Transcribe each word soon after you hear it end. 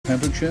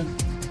Pembrokeshire,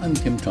 I'm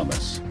Kim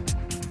Thomas.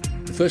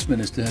 The First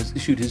Minister has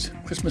issued his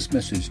Christmas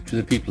message to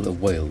the people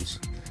of Wales.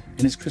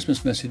 In his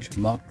Christmas message,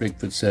 Mark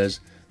Drakeford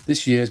says,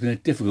 "This year has been a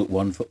difficult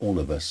one for all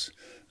of us.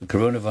 The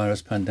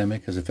coronavirus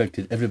pandemic has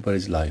affected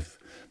everybody's life.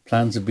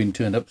 Plans have been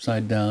turned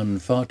upside down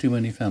and far too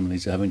many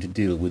families are having to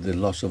deal with the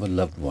loss of a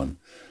loved one.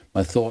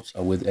 My thoughts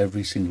are with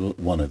every single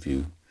one of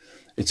you.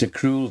 It's a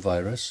cruel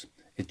virus.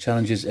 It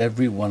challenges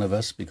every one of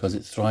us because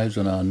it thrives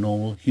on our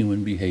normal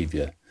human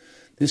behaviour.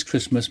 This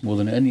Christmas, more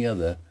than any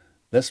other,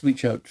 let's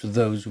reach out to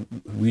those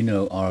we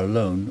know are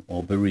alone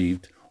or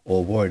bereaved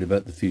or worried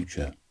about the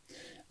future.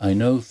 I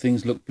know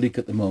things look bleak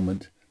at the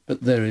moment,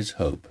 but there is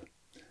hope.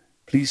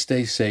 Please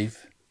stay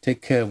safe,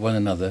 take care of one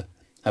another,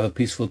 have a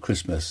peaceful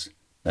Christmas.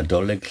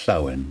 Nadolig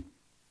Llawen."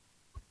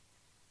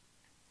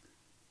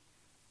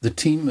 The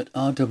team at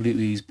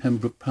RWE's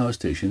Pembroke Power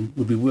Station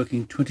will be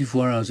working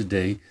 24 hours a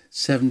day,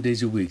 7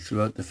 days a week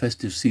throughout the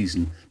festive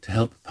season to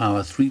help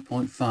power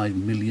 3.5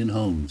 million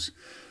homes.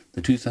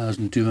 The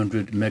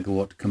 2,200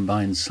 megawatt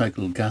combined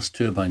cycle gas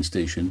turbine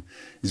station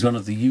is one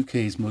of the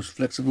UK's most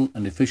flexible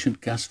and efficient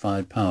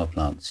gas-fired power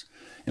plants,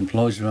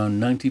 employs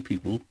around 90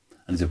 people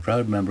and is a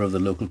proud member of the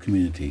local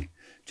community.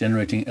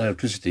 Generating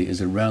electricity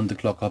is a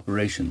round-the-clock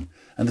operation,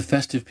 and the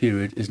festive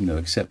period is no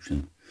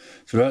exception.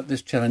 Throughout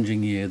this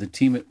challenging year, the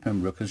team at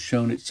Pembroke has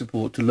shown its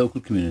support to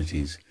local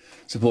communities,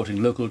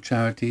 supporting local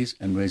charities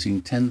and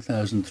raising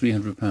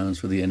 £10,300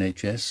 for the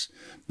NHS,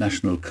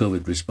 National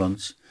COVID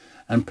Response,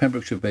 and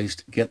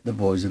Pembrokeshire-based Get the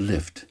Boys a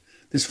Lift.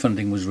 This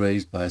funding was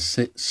raised by a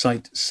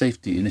site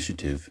safety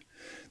initiative.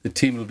 The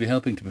team will be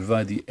helping to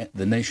provide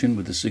the nation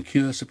with a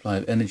secure supply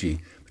of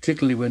energy,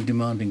 particularly when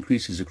demand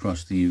increases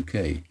across the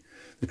UK.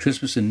 The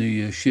Christmas and New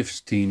Year shifts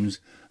teams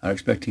are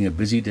expecting a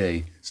busy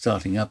day,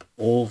 starting up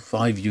all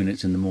 5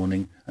 units in the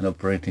morning and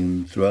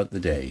operating throughout the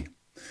day.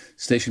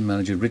 Station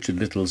manager Richard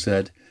Little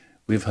said,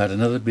 "We've had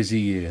another busy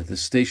year. The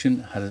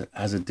station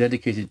has a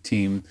dedicated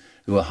team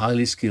who are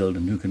highly skilled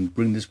and who can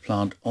bring this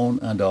plant on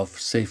and off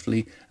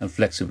safely and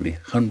flexibly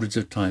hundreds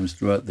of times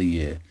throughout the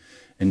year.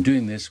 In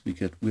doing this,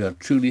 we are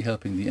truly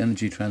helping the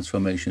energy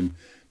transformation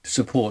to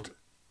support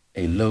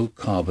a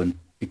low-carbon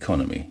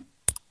economy."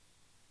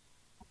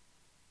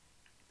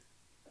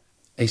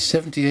 A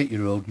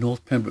 78-year-old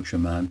North Pembrokeshire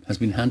man has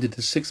been handed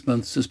a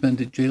 6-month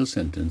suspended jail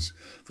sentence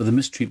for the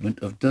mistreatment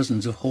of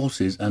dozens of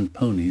horses and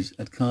ponies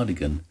at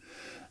Cardigan.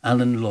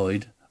 Alan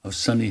Lloyd of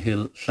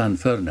Sunnyhill,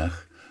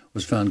 Llanfernach,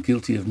 was found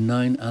guilty of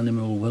 9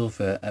 animal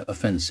welfare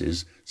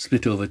offences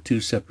split over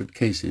 2 separate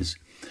cases.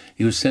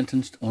 He was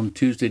sentenced on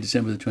Tuesday,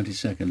 December the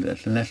 22nd at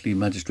Llanelli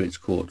Magistrates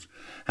Court,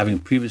 having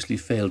previously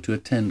failed to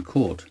attend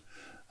court.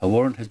 A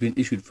warrant has been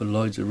issued for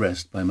Lloyd's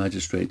arrest by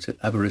magistrates at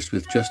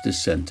Aberystwyth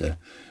Justice Centre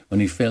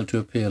when he failed to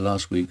appear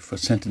last week for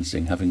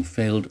sentencing, having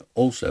failed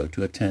also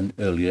to attend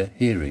earlier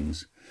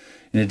hearings.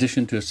 In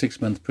addition to a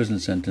 6-month prison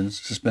sentence,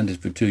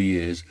 suspended for 2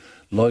 years,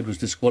 Lloyd was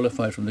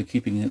disqualified from the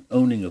keeping and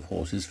owning of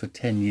horses for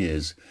 10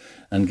 years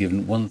and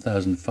given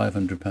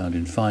 £1,500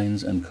 in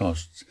fines and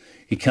costs.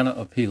 He cannot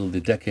appeal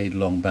the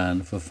decade-long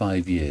ban for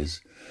 5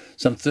 years.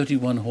 Some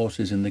 31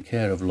 horses in the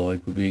care of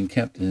Lloyd were being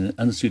kept in an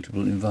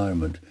unsuitable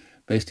environment,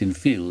 based in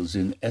fields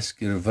in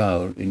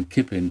Esgyrfawr in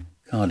Kippin,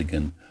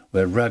 Cardigan,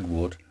 where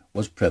ragwort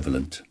was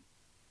prevalent.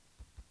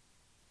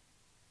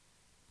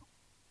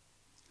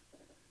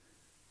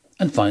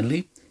 And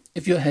finally,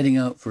 if you're heading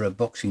out for a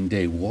Boxing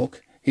Day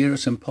walk, here are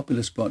some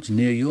popular spots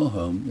near your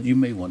home that you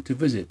may want to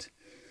visit.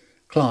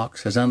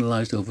 Clarks has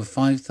analysed over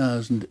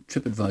 5,000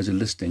 TripAdvisor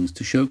listings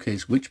to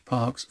showcase which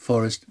parks,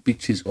 forests,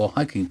 beaches or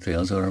hiking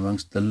trails are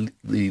amongst the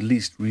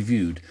least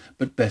reviewed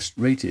but best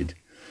rated.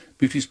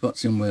 Beauty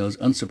spots in Wales,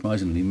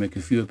 unsurprisingly, make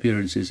a few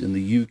appearances in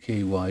the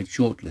UK-wide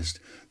shortlist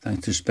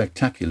thanks to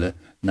spectacular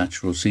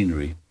natural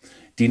scenery.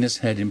 Dinas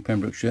Head in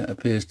Pembrokeshire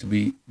appears to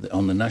be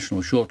on the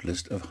national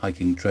shortlist of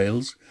hiking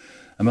trails.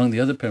 Among the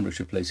other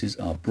Pembrokeshire places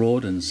are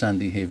Broad and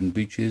Sandy Haven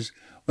beaches,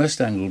 West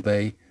Angle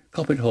Bay,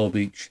 Coppet Hall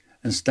Beach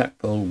and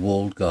Stackpole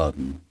Walled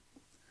Garden.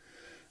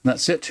 And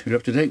that's it. You're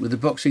up to date with the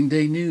Boxing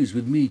Day news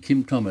with me,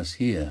 Kim Thomas,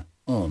 here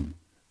on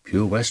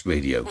Pure West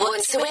Radio.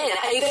 Want to win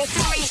over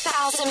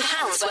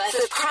 £3,000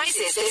 worth of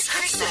prizes this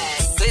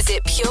Christmas?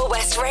 Visit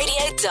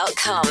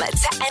purewestradio.com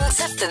to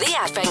enter for the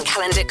Advent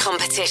Calendar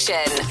competition.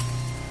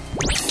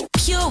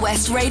 Pure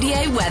West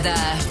Radio weather.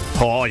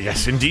 Oh,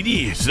 yes,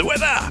 indeedy. It's the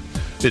weather.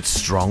 It's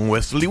strong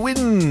westerly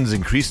winds,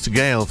 increased to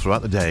gale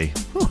throughout the day.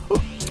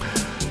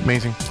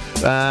 Amazing.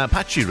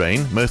 Patchy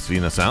rain, mostly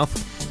in the south,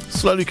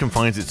 slowly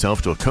confines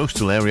itself to a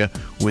coastal area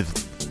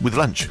with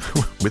lunch.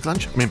 With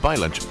lunch? I mean, by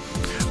lunch.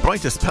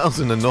 Brighter spells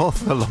in the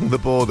north along the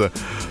border.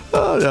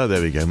 Oh, yeah,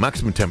 there we go.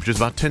 Maximum temperature is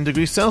about 10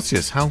 degrees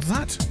Celsius. How's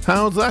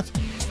that?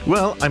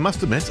 Well, I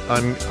must admit,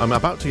 I'm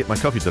about to get my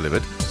coffee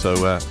delivered, so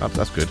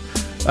that's good.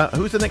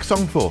 Who's the next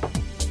song for?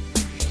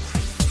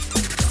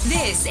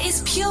 This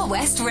is Pure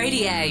West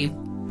Radio.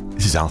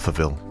 This is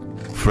Alphaville,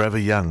 Forever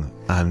Young,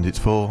 and it's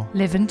for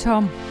Liv and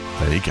Tom.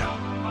 There you go.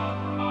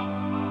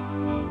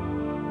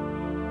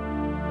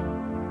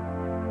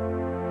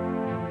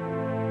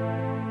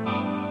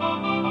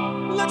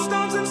 Let's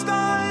dance in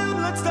style,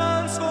 let's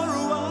dance for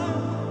a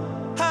while.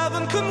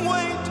 heaven can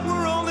wait.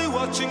 We're only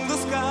watching the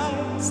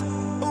skies,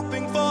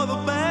 hoping for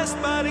the best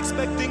but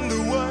expecting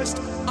the worst.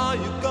 Are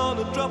you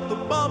gonna drop the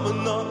bomb or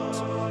not?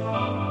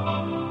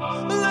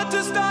 Let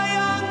us die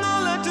young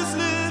or let us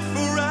live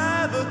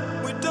forever.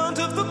 We don't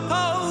have the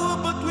power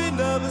but we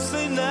never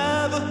say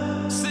never.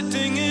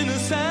 Sitting in a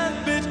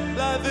sandpit,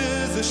 life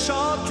is a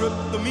short trip.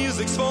 The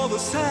music's for the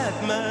sad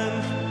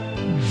man.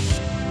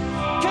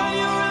 Can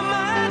you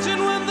imagine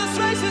when this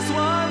race is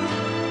won?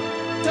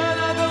 Turn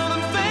our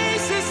golden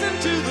faces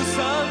into the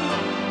sun,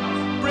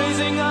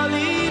 praising our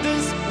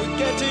leaders, we're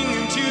getting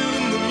in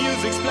tune. The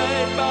music's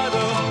played by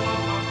the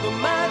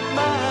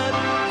madman.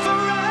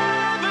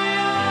 Forever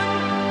young,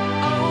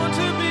 I want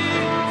to be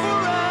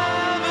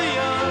forever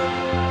young.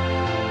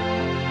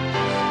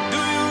 Do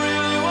you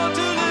really want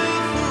to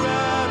live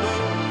forever?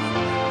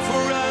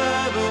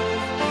 Forever,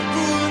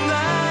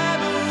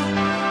 forever,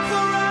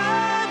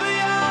 forever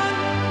young.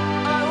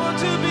 I want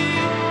to be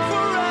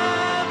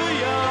forever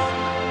young.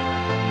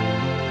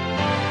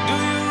 Do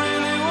you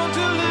really want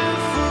to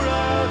live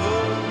forever?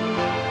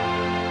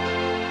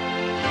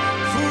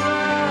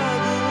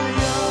 Forever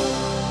young.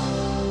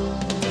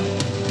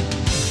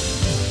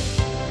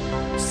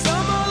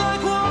 Some are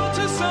like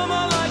water, some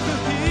are like the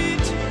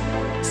heat.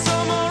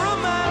 Some are a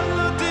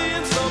melody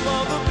and some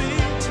are the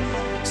beat.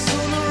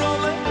 Sooner or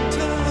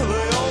later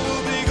they all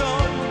will be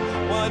gone.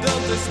 Why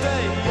don't they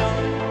stay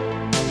young?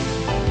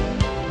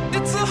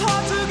 It's so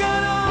hard to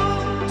get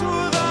old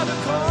without a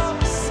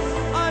cause.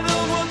 I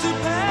don't want to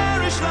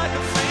perish like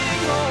a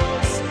fleeing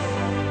horse.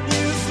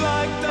 Youth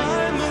like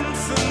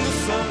diamonds in the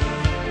sun,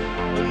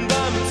 and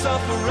diamonds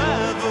are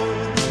forever.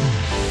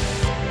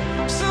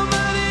 So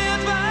many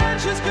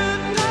adventures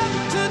couldn't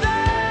happen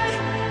today.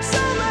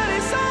 So many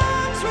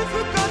songs we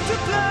forgot to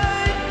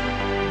play.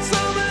 So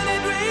many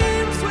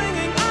dreams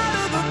swinging out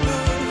of the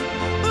blue.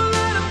 But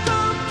let them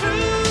come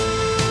true.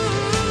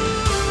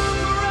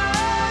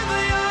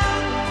 Forever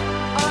young,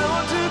 I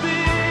want to be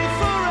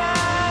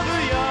forever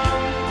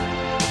young.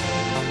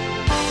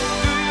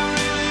 Do you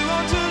really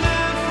want to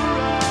live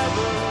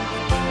forever?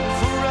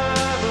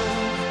 Forever,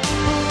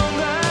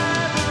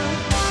 forever,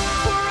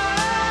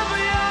 forever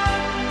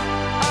young.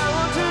 I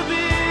want to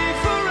be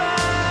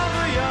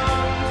forever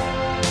young.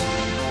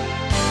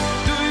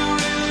 Do you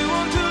really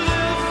want to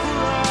live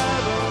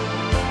forever?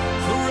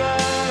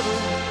 Forever,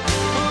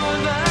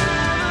 forever,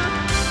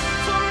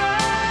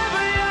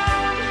 forever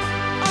young.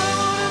 I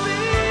want to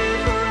be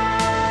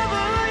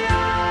forever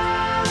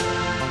young.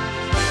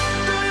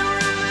 Do you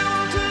really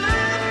want to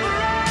live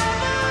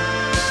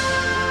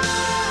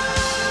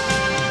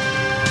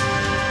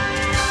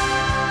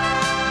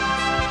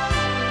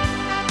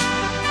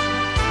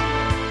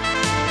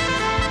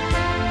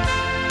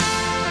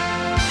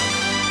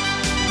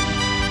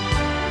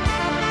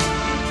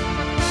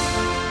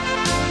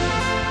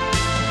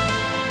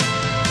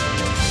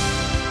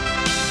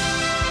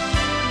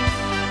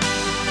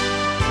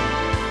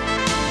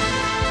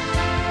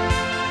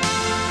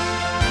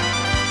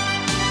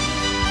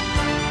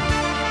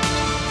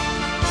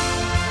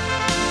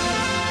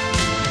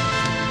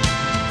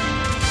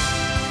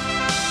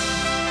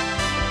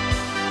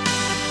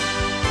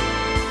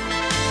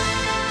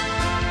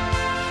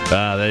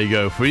There you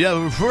go.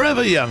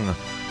 Forever young.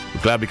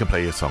 We're glad we can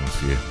play your songs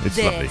for you. It's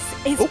lovely.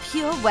 This is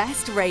Pure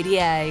West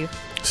Radio.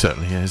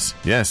 Certainly is.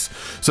 Yes.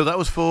 So that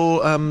was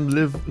for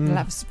Liv.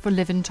 That was for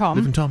Liv and Tom.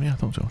 Liv and Tom, yeah, I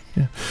thought so.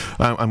 Yeah.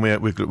 And we're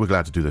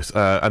glad to do this.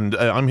 And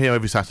I'm here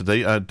every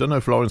Saturday. Don't know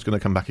if Lauren's going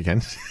to come back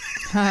again.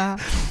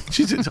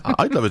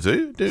 I'd love her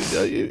to.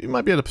 You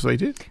might be able to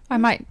persuade you. I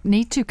might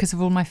need to because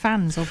of all my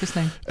fans,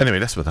 obviously. Anyway,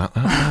 that's with that.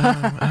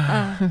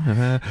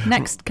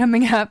 Next,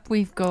 coming up,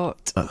 we've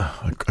got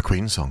a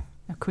Queen song.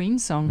 a Queen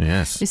song.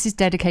 Yes. This is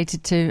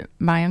dedicated to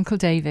my Uncle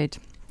David.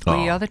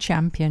 We are the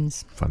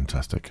champions.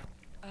 Fantastic.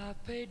 I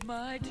paid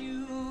my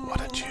dues.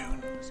 What a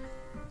tune.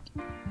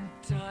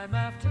 Time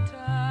after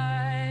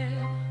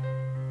time,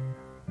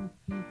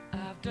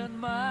 I've done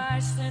my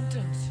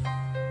sentence,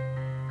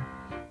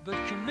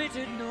 but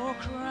committed no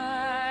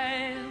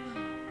crime.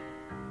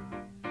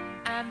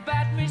 And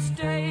bad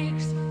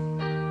mistakes,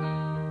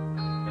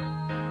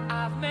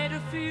 I've made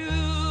a few.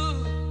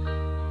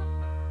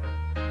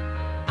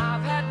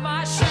 I've had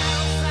my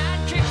shells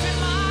and kicks in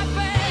my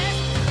face,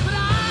 but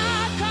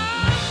I've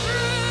come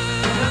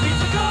through. I need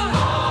to go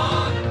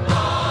on,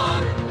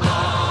 on,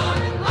 on,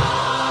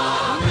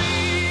 on. We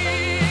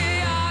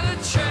are the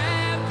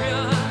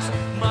champions,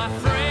 my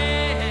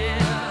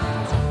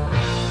friends,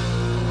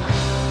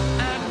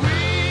 and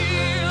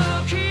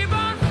we'll keep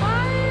on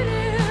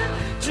fighting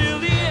till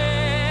the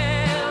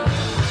end.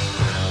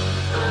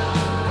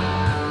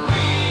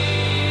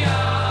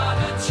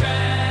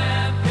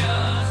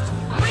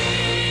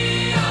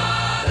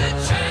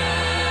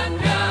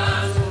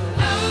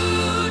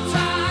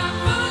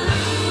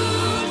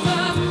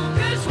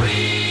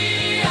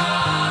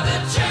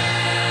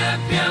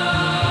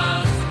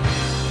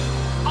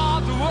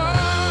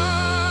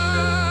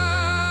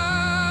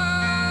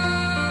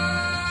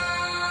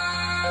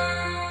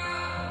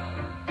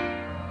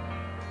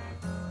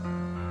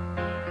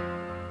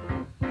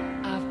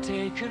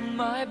 taken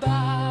my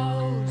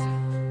bows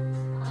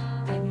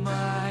and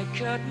my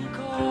curtain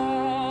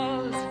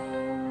calls.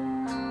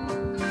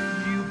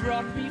 You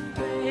brought me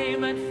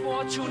fame and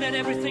fortune and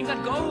everything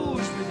that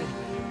goes with it.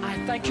 I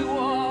thank you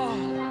all,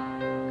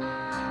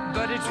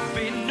 but it's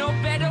been no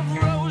bed of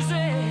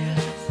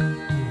roses,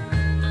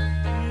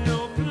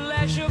 no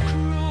pleasure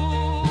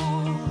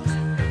cruise.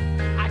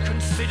 I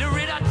consider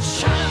it a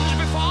challenge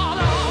before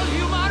the whole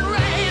human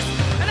race,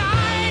 and I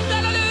ain't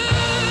gonna lose.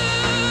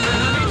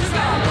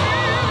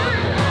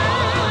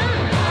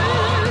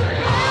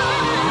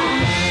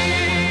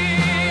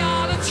 We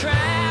are the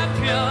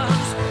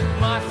champions,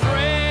 my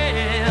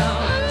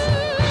friends,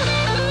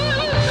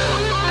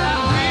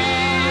 and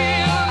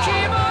we'll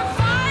keep on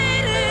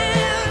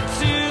fighting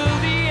till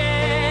the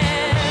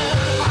end.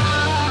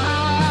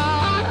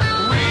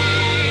 We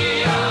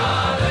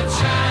are the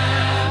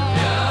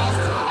champions.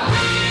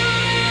 We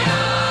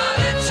are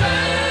the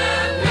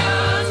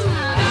champions.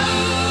 No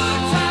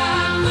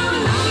time for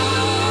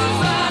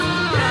losers,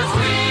 'cause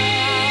we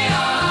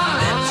are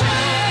the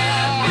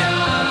champions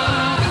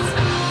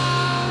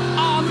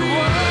of the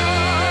world.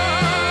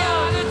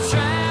 The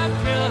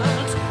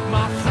champions,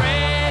 my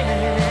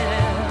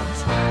friends.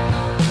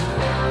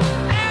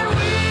 And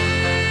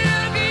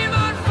we'll keep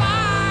on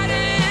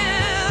fighting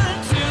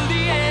till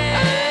the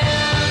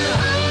end.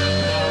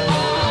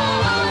 Oh,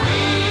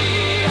 we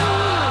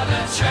are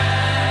the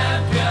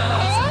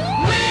champions.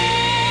 We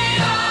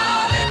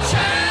are the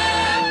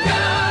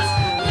champions.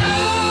 No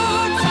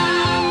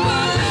time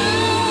for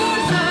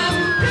losers,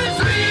 'cause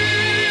we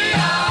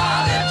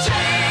are the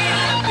champions.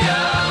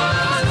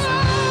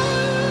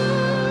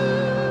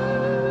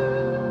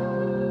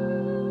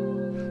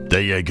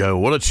 There you go.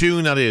 What a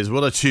tune that is.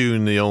 What a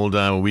tune, the old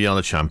We Are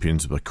the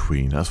Champions by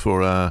Queen. That's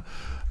for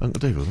Uncle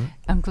David, wasn't it?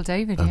 Uncle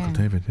David, Uncle yeah.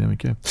 David, there we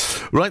go.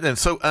 Right then,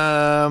 so,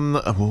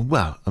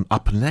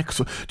 up next,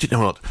 do you know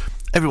what?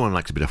 Everyone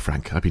likes a bit of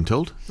Frank, I've been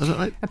told. Is that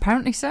right?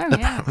 Apparently so,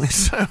 yeah. Apparently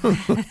so.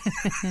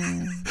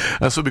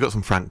 So we've got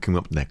some Frank coming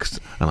up next,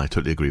 and I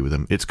totally agree with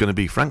him. It's going to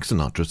be Frank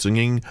Sinatra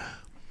singing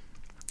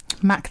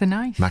Mac the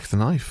Knife. Mac the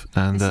Knife.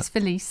 And This is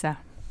for Lisa.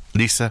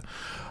 Lisa,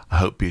 I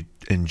hope you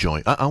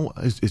enjoy.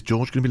 Is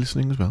George going to be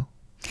listening as well?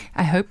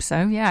 I hope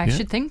so, yeah. I Yeah.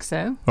 should think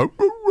so.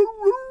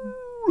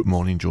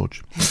 Morning,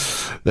 George.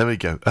 There we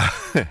go.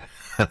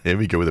 Here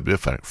we go with a bit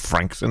of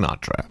Frank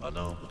Sinatra.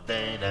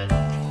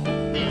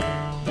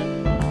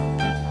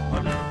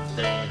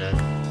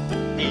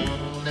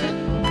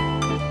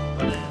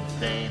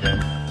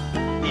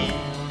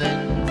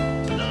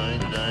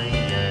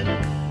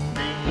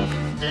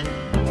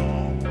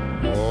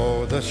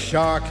 Oh, the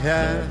shark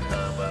has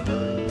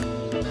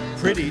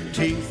pretty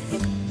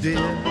teeth, dear,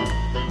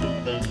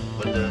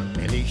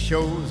 and he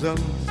shows them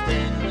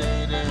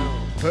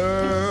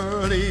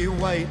pearly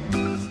white.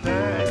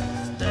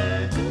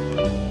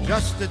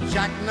 Just a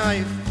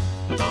jackknife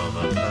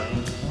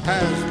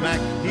has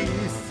Mac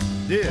Heath,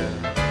 dear,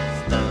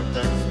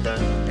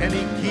 and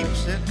he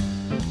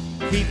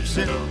keeps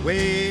it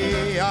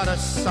way out of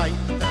sight.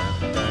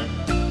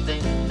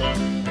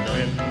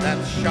 When that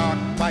shark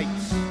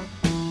bites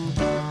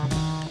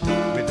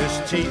with his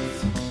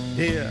teeth,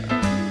 dear,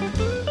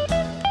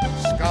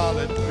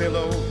 scarlet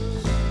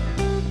billows,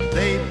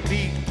 they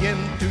begin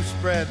to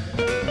spread.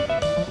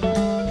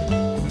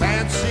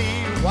 Fancy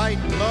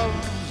white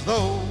gloves,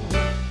 though,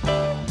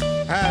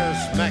 has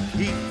Mac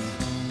Heath,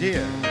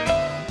 dear.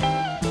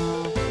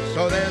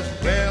 So there's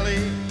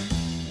barely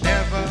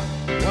ever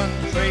one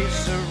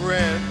trace of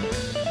red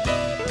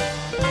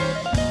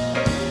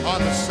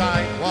on the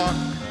sidewalk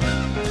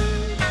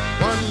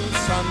one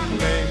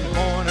Sunday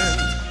morning.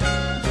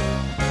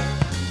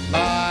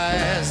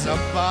 Lies a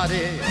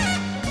body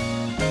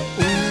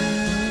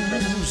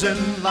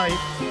oozing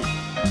life.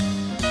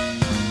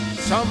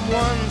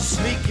 Someone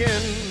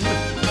sneaking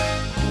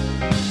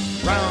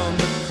round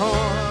the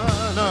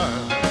corner.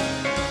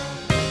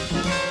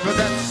 Could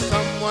that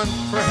someone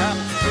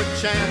perhaps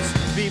perchance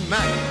be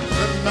Mac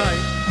the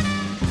Knife?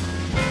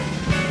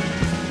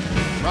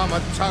 From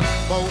a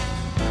tugboat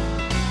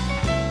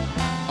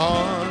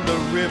on the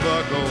river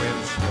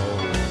going slow,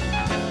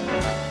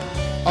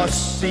 a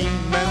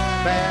cement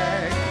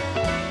bag,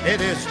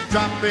 it is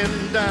dropping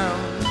down.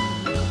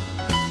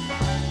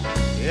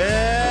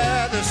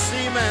 Yeah, the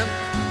cement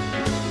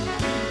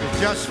is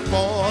just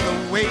for the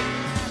weight,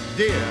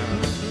 dear.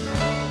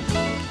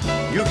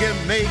 You can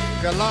make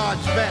a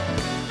large bet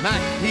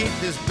Mac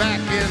Heath is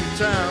back in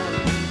town.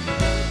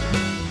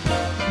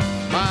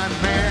 My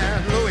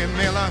man Louis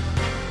Miller,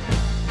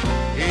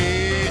 he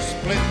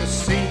split the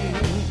scene,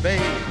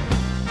 babe,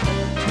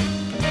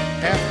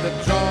 after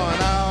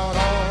drawing out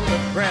all the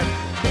bread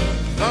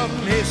from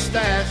his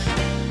stash.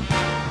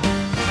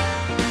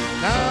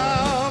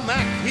 Now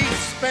Mac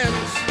Heath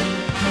spends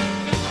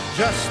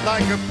just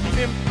like a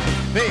pimp,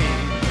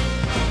 babe.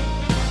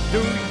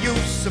 Do you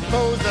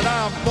suppose that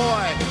our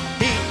boy,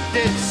 he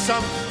did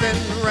something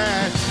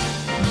rash?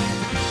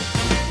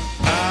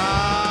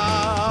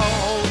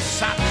 Old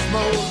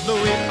Satchmo,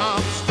 Louis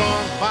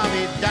Armstrong,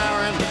 Bobby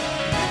Darin,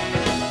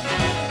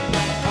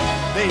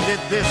 they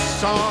did this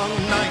song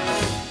nights,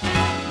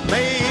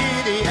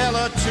 Lady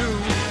Ella too.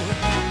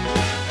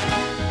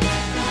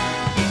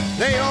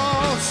 They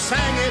all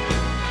sang it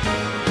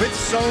with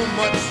so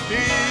much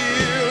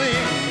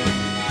feeling.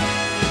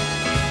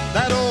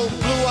 That old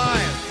Blue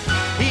Eyes,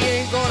 he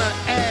ain't gonna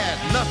add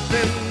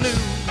nothing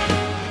new.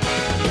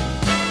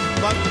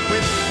 But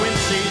with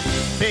Quincy's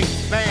big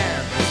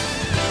band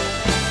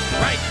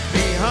right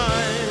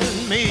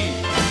behind me,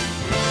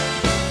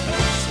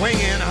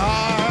 swinging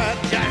hard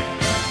jack,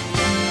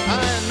 I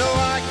know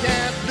I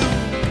can't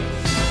lose.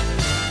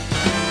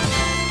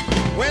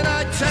 When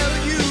I tell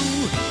you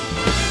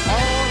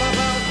all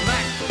about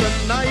Mac the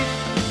Night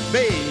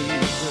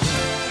Babe,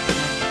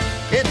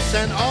 it's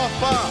an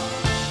offer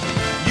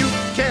you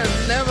can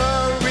never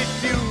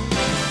refuse.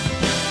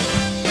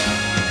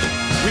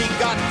 We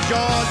got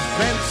George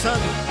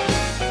Benson,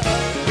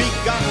 we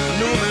got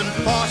Newman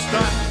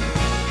Foster,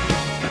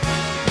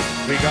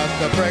 we got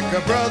the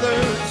Brecker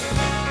Brothers,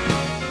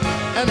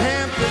 and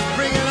Hampton's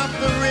bringing up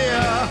the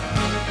rear.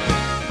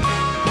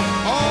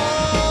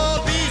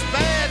 All these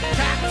bad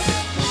cats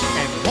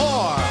and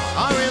more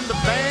are in the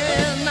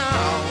band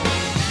now.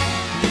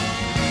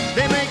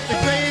 They make the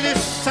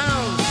greatest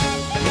sounds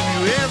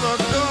you ever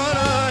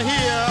gonna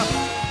hear.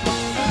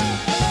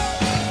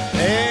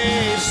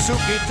 Hey,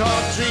 Suki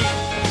Tawdry,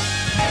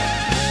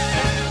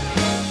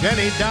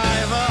 Jenny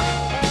Diver,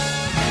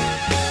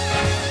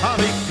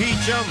 Holly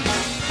Peachum,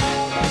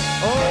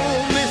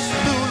 oh, Miss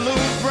Lulu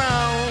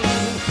Brown.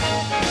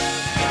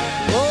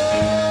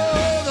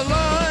 Oh, the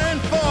line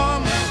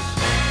forms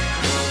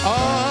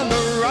on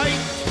the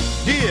right,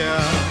 dear.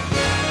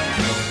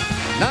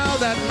 Now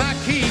that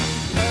Mackie,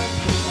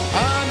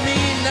 I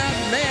mean that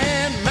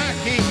man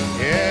Mackie,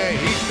 yeah,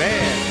 he's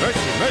bad.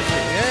 Mercy,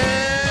 mercy,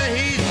 yeah,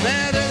 he's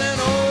badder than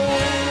old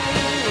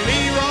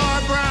Leroy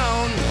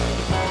Brown.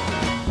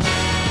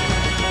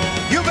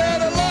 You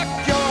better lock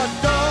your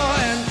door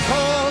and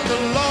call the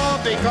law,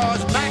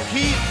 because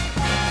Mackie,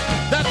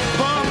 that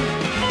bum,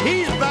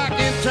 he's back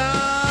in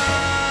town.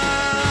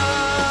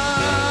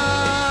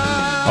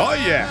 Oh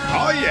yeah,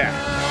 oh yeah.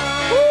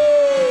 Woo!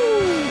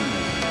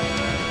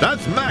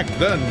 That's Mac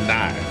the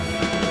Knife.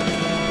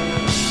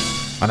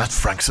 And that's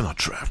Frank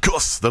Sinatra, of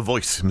course, the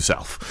voice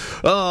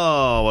himself.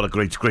 Oh, what a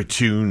great, great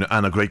tune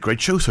and a great, great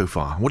show so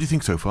far. What do you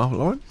think so far,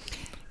 Lauren?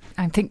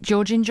 I think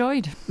George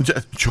enjoyed.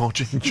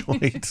 George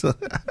enjoyed.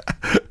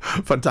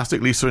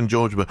 Fantastic. Lisa and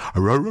George were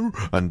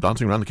and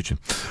dancing around the kitchen.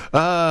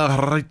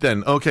 Right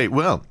then. Okay,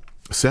 well,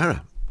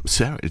 Sarah,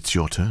 it's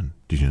your turn.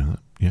 Did you know that?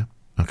 Yeah?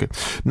 Okay.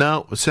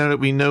 Now, Sarah,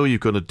 we know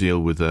you've got to deal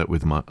with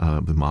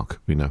Mark.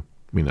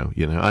 We know,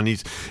 you know, and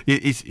he's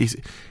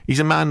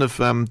a man of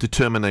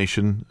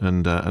determination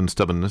and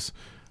stubbornness,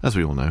 as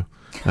we all know,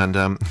 and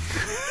and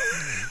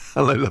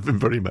I love him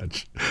very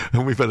much.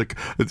 And we've had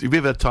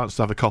a chance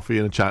to have a coffee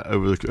and a chat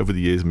over the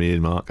years, me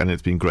and Mark, and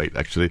it's been great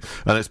actually.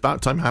 And it's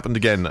about time it happened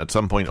again at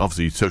some point.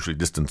 Obviously, socially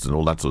distanced and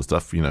all that sort of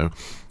stuff, you know.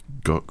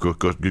 Good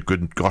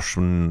gosh,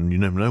 and you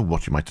never know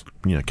what you might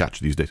catch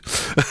these days.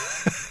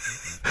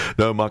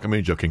 No, Mark, I'm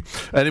only joking.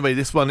 Anyway,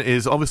 this one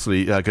is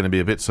obviously going to be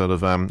a bit sort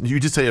of...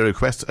 you did say a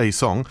request, a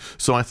song,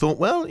 so I thought,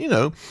 well, you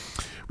know,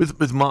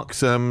 with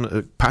Mark's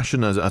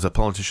passion as a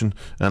politician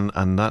and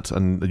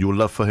your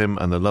love for him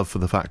and the love for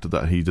the fact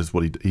that he does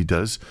what he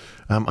does,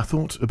 I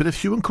thought a bit of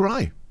Hue and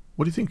Cry.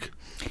 What do you think?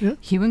 Yeah?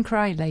 Hue and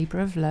Cry, Labour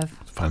of Love.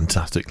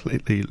 Fantastic.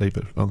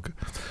 Labour. Okay.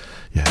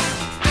 Yeah.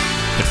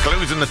 The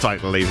clues in the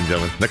title, ladies and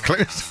gentlemen. The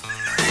clues.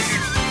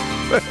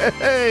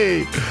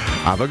 Hey!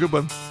 Have a good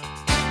one.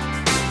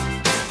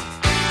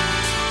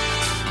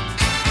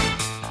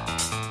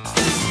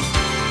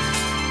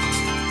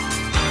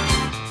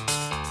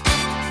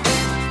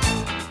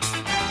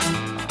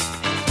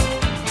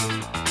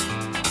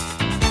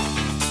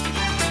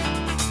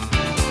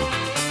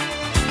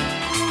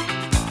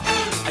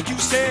 You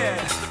said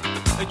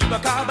that you were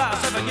called about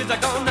 7 years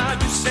ago. Now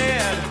you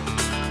said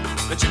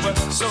that you were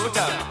so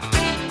tough.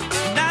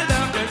 And I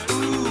loved it,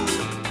 ooh.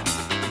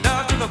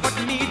 Loved you for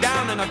putting me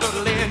down in a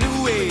totally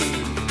new way.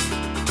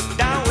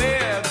 Down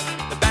with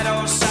the bad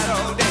old sad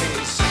old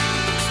days.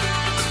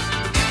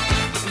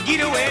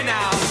 Get away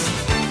now.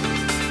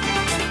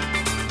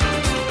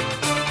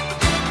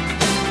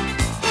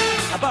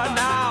 But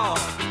now,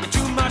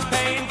 too much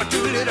pain for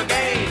too little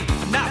gain.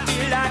 And I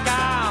feel like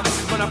I'm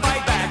gonna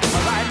fight back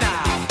right now.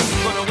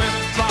 Gonna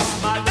withdraw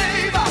my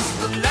labor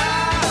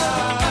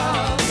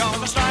love.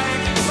 Gonna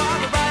strike for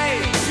the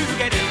rain to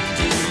get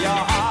into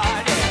your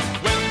heart.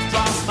 Yeah.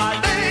 Withdraw my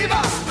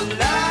labor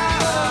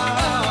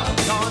love.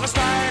 Gonna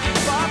strike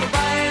for the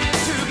rain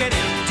to get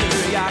into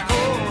your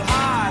cold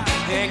heart.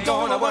 Ain't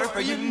gonna work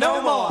for you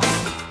no more.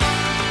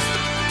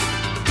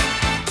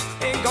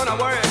 Ain't gonna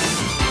work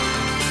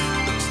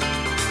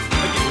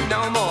for you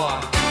no more.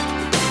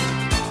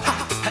 Ha,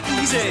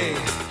 easy.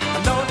 I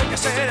know that you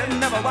said it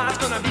never was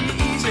gonna be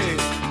easy,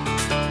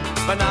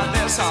 but not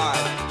this hard.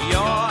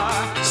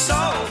 You're so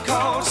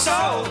cold,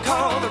 so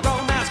cold. The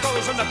romance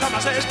goes and the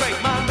promises break.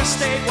 My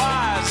mistake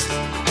was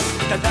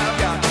to love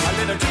you a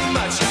little too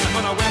much. I'm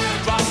gonna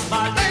withdraw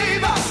my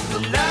labor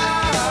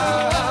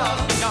love.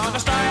 Gonna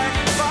strike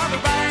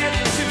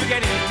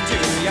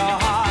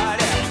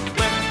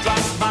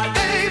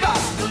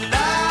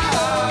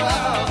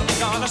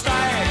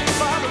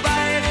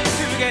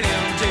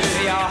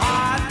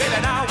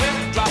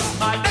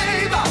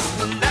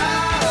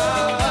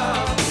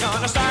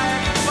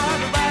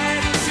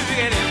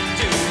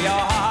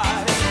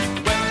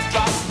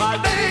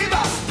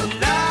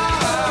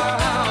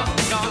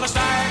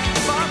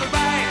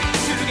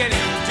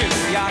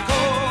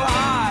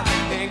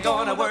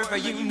for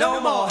you no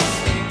more.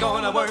 Ain't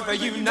gonna work for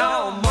you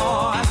no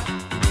more.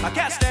 I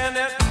can't stand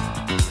it.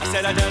 I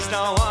said I just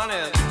don't want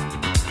it.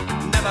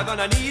 Never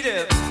gonna need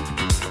it.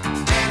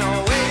 Ain't no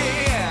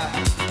way.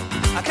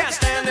 I can't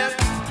stand it.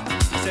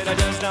 I said I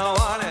just don't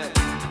want it.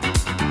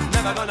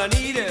 Never gonna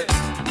need it.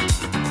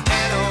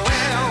 Ain't no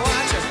way I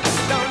want you.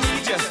 Don't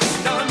need you.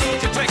 Don't need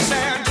your tricks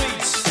and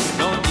treats.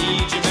 Don't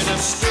need your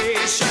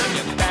administration.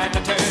 Your bad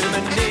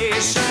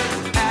determination.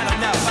 Had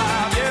enough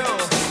of you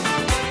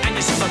and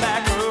your super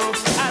back crew.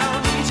 I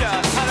don't need you.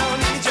 I don't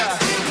need you.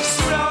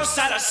 Pseudo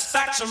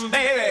satisfaction,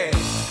 baby.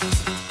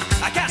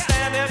 I can't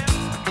stand it.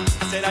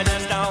 I said I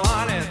just don't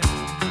want it.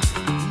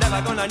 Never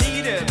gonna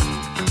need it.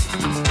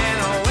 Ain't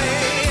no way.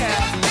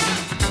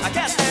 I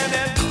can't stand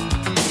it.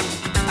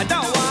 I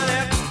don't want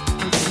it.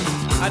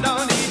 I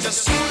don't need your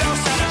pseudo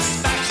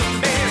satisfaction,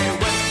 baby.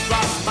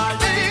 Withdraw my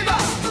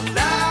labor.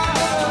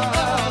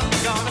 Love.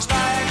 Gonna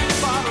strike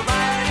for the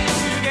right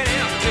to get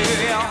into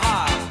your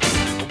heart.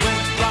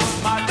 Withdraw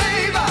my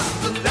labor.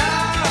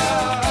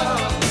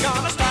 Love.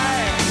 Gonna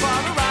strike for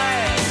the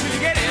right to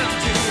get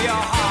into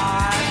your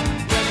heart.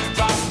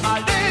 Withdraw my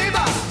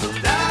labor.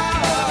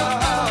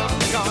 Love.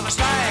 Gonna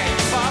strike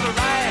for the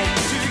right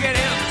to get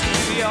into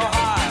your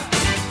heart.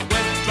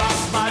 Withdraw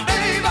my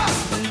labor.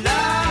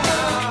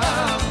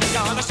 Love.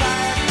 Gonna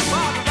strike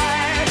for the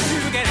right to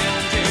get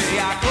into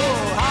your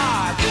cold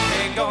heart.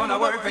 Ain't gonna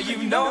work for you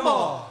no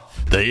more.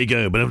 There you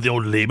go, bit of the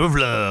old labour of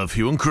love,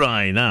 hue and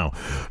cry. Now,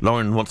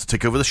 Lauren wants to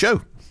take over the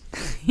show.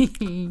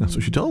 That's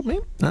what she told me.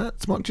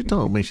 That's what she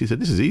told me. She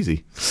said, this is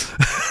easy.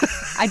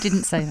 I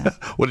didn't say that.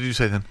 What did you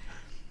say then?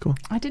 Come on.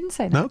 I didn't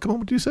say that. No, come on,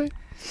 what did you say?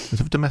 Let's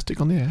have a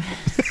domestic on the air.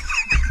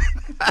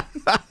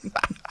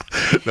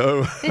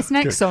 No. This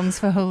next song's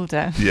for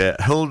Hulda. Yeah,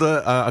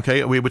 Hilda,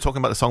 okay, we were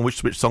talking about the song,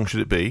 which song should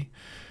it be?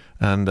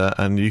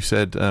 And you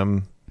said,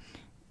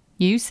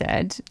 You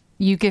said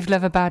You Give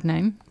Love a Bad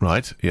Name.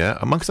 right, yeah,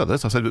 amongst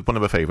others, I said one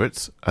of her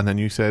favourites, and then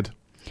you said,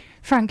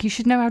 Frank, you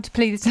should know how to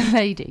please the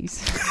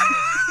ladies.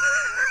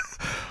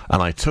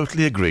 and I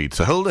totally agreed.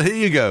 So Hilda, here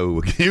you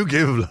go. You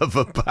Give Love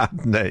a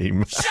Bad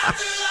Name. And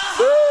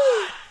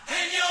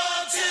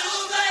you're too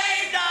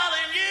late,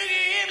 darling. You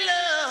give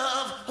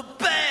love a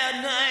bad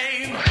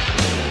name.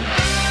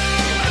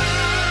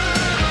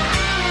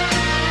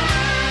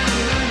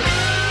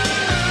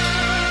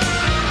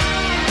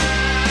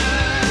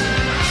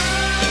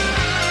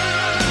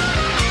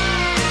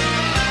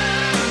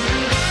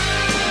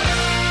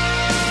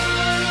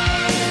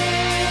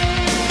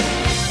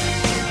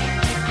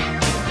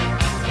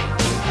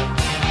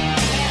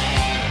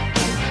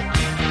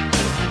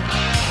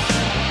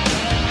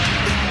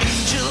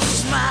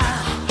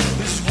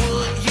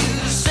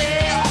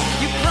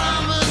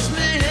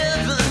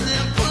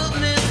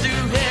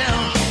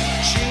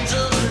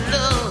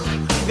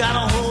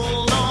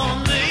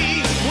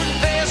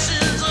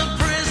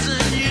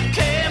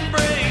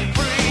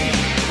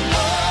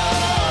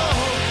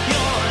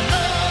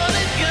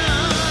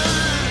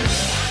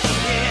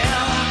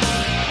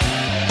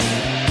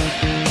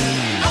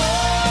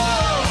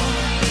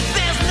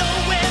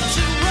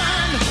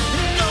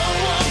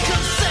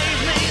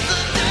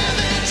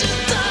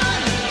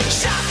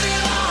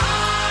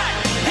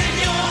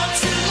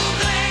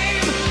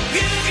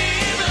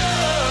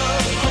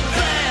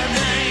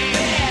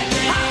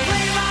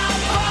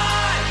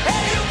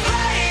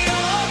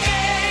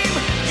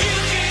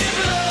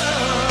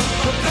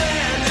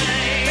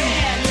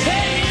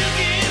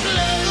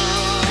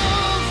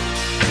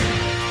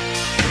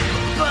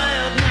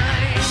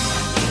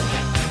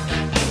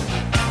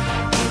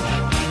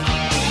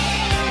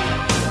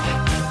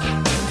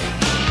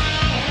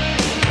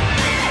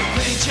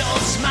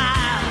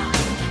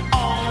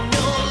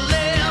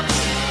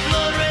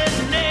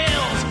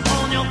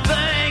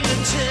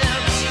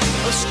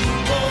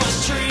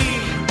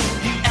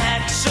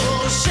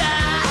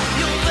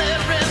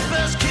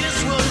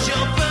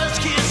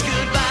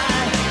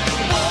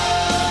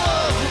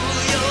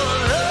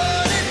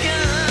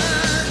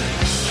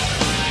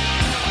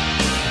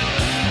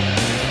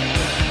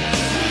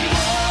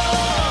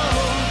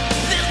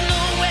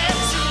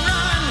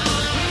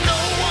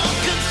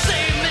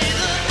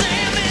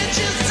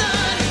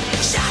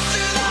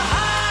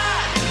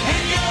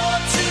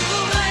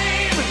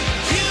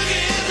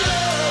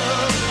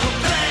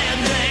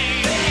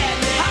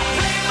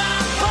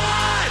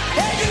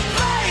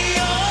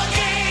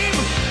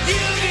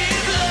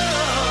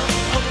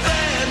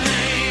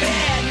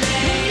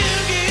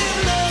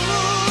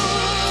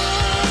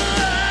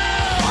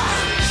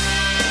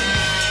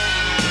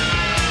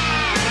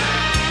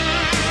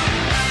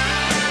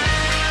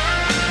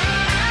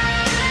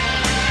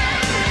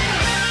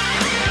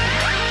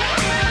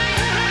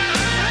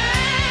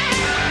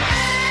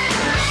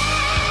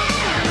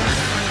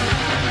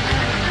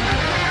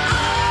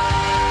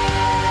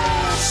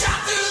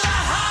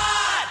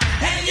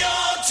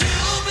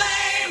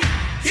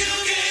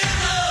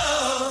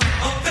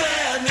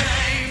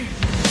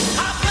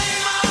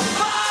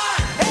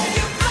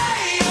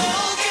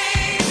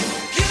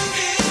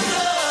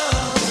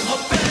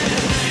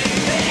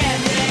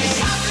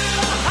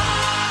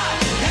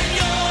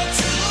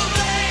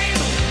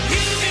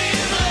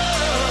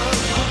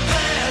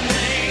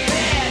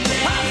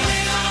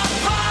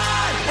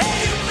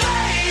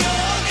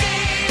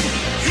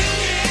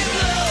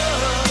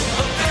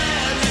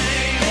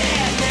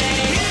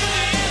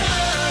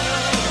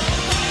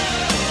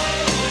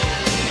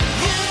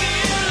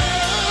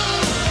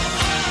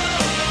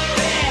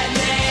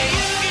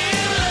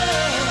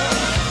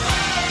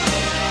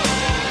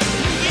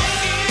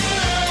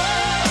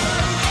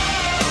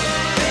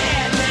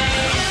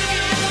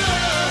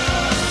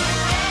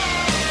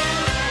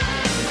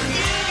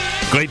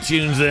 Great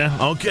tunes there.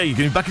 Okay, you're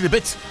getting back in a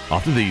bit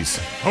after these.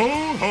 Ho,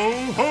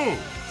 ho, ho!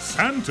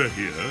 Santa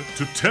here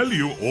to tell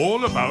you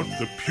all about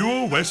the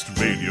Pure West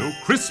Radio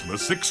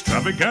Christmas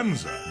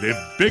Extravaganza, their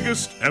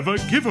biggest ever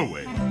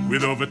giveaway,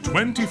 with over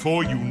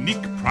 24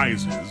 unique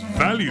prizes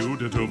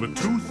valued at over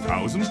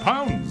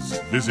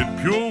 £2,000. Visit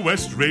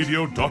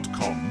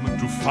purewestradio.com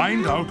to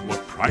find out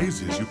what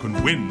prizes you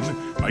can win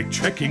by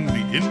checking the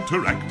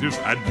interactive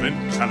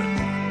Advent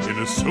calendar in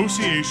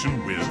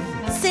association with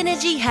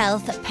Synergy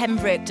Health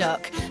Pembroke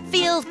Dock.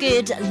 Feel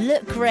good,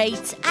 look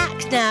great,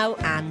 act now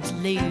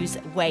and lose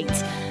weight.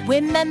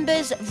 When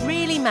members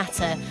really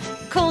matter.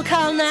 Call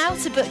Carl now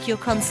to book your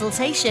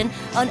consultation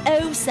on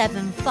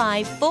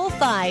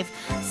 07545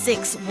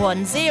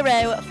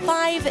 610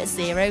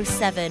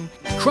 507.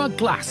 Krug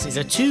Glass is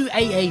a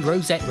 2AA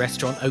Rosette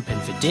restaurant open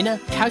for dinner,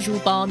 casual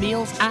bar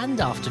meals and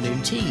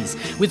afternoon teas,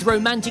 with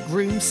romantic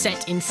rooms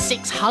set in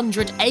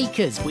 600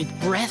 acres with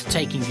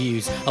breathtaking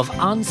views of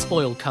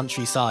unspoiled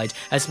countryside,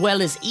 as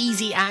well as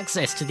easy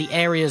access to the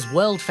area's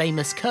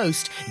world-famous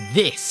coast.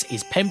 This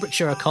is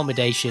Pembrokeshire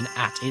accommodation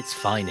at its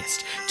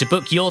finest. To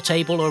book your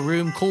table or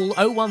room, call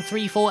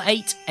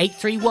 01348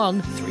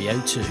 831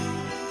 302.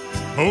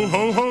 Ho,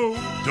 ho, ho!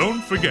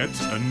 Don't forget,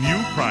 a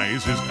new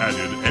prize is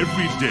added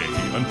every day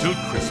until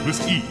Christmas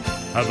Eve.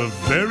 Have a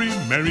very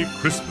Merry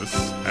Christmas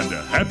and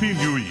a Happy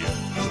New Year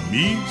from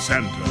me,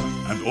 Santa,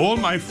 and all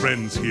my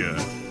friends here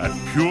at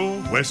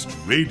Pure West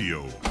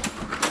Radio.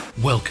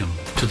 Welcome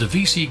to the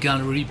VC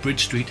Gallery,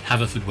 Bridge Street,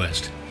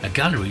 Haverfordwest, a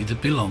gallery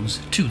that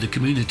belongs to the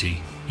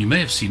community. You may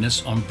have seen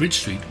us on Bridge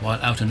Street while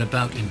out and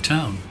about in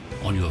town.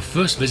 On your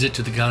first visit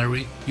to the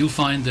gallery, you'll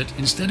find that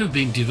instead of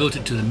being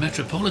devoted to the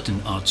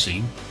metropolitan art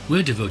scene,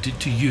 we're devoted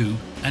to you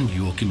and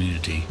your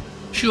community.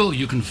 Sure,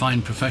 you can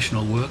find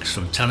professional works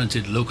from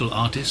talented local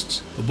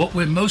artists, but what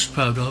we're most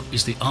proud of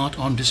is the art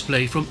on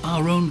display from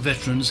our own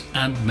veterans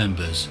and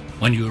members.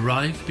 When you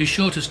arrive, be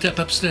sure to step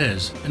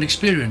upstairs and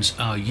experience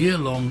our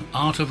year-long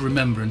Art of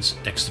Remembrance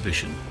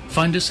exhibition.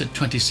 Find us at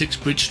 26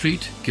 Bridge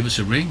Street, give us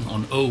a ring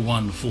on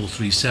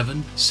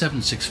 01437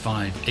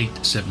 765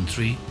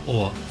 873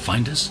 or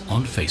find us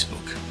on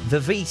Facebook. The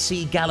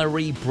VC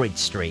Gallery, Bridge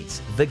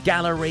Street, the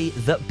gallery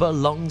that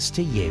belongs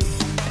to you.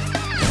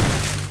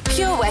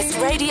 Pure West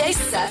Radio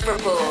Surf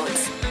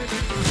Report.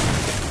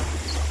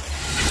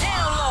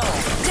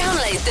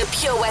 Download the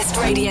Pure West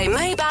Radio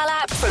mobile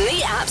app from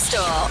the App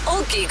Store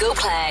or Google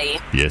Play.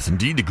 Yes,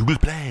 indeed, the Google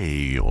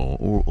Play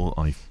or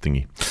I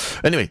thingy.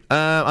 Anyway,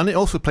 and it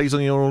also plays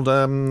on your old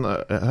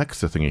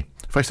Alexa thingy.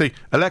 If I say,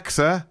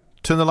 Alexa,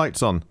 turn the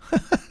lights on.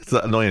 Does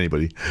that annoy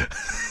anybody?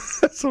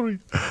 Sorry,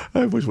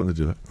 I've always wanted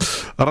to do that.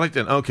 All right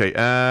then, okay.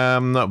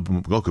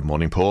 Well, good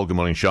morning, Paul. Good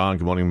morning, Sean.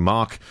 Good morning,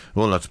 Mark.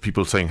 Well, lots of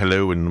people saying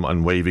hello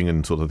and waving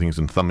and sort of things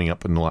and thumbing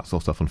up and all that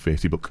sort of stuff on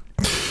Facebook.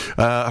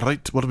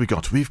 Right, what have we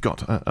got? We've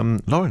got,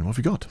 Lauren, what have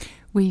we got?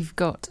 We've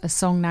got a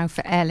song now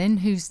for Ellen,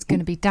 who's going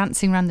to be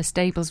dancing around the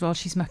stables while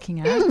she's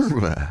mucking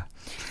out.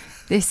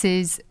 This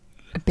is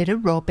a bit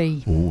of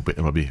Robbie. Oh, a bit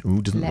of Robbie.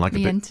 Who doesn't like a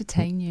bit? Let me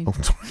entertain you. Oh,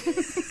 sorry.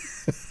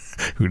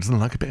 Who doesn't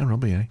like a bit of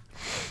Robbie, eh?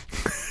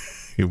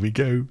 Here we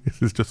go.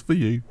 This is just for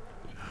you.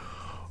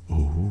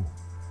 Oh,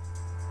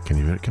 can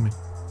you hear it coming?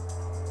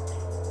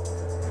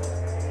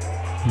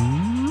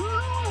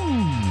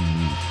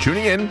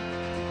 Tuning in.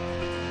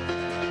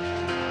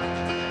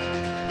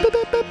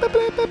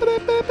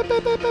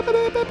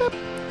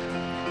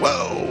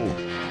 Whoa!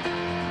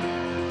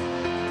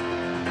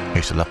 I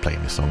used to love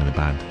playing this song in a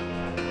band.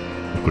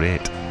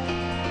 Great.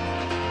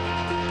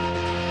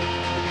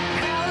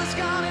 Hell is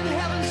gone and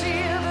heaven's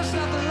here. There's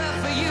nothing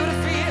left for you to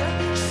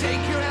fear.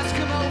 Shake your ass,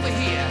 come over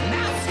here.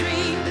 Now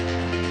scream.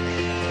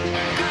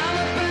 I'm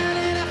a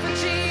burning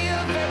effigy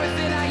of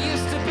everything I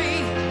used to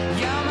be.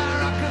 You're my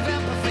rock of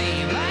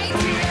empathy, right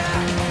here.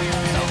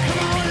 So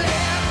come on,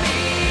 let me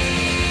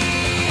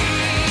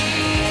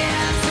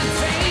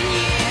entertain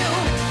you.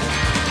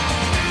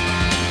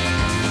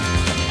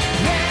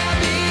 Let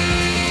me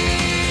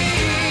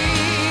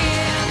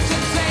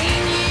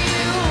entertain you.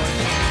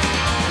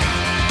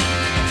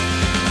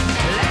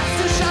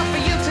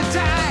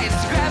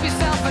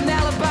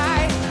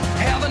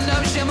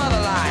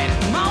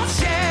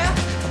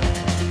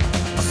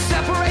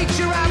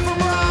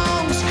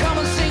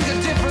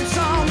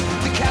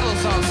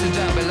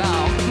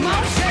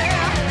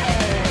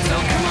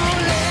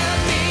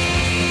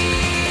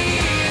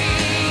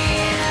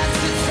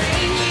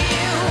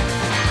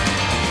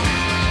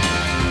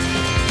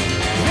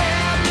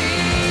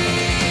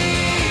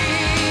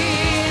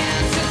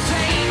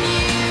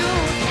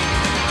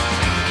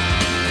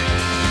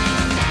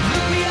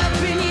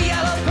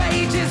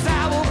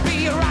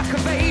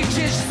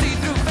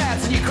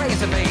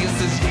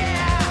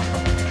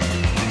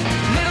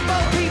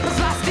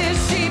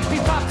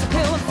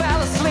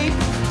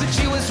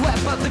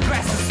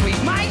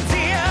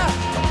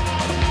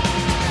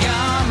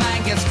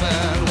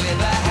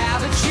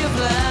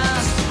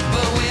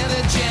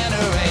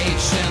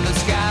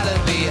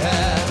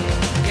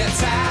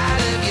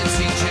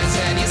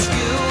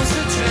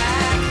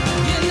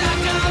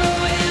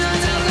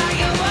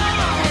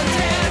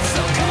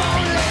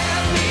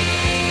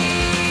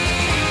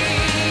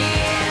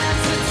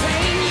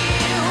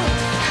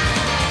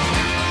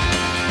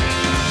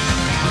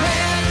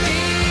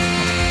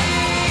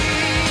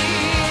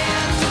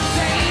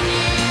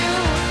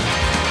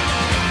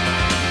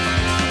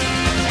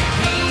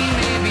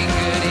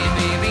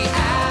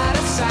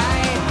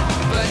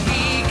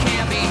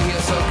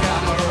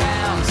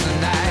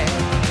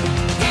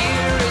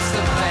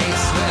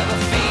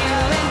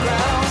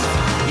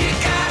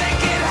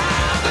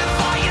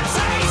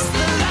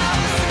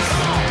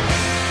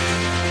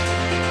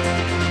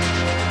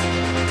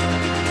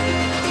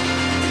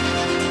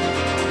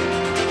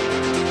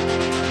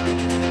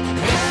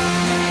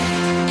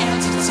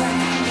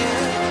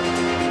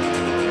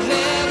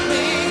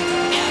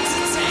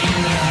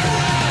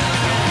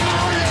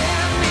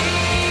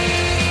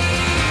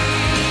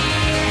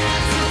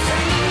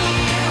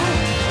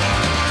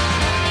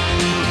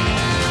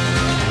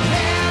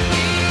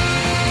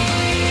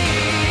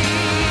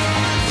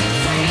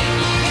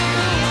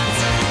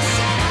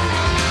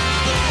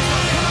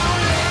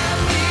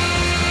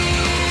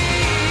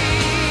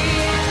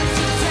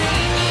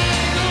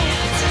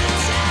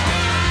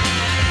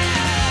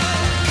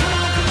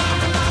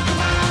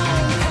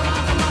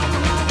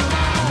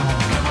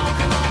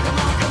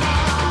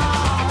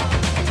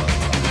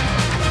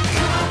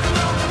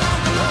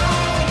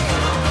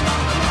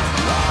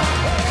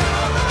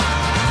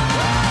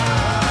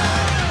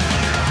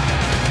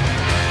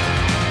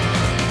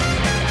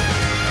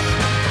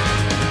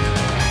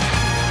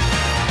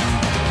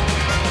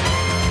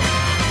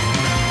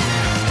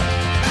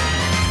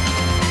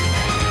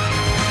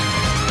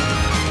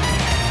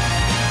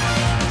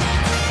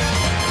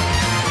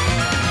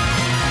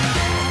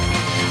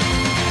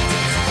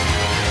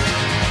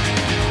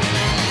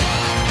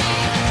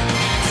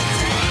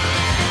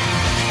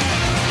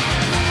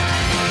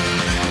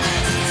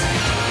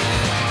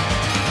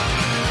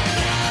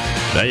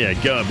 There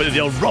you go, a bit of the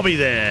old Robbie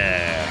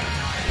there.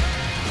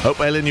 Hope,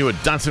 Ellen, you were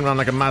dancing around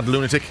like a mad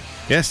lunatic.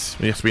 Yes,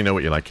 we know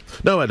what you like.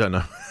 No, I don't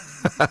know.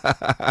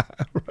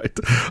 Right.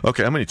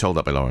 Okay, I'm only told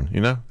that by Lauren.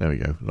 You know, there we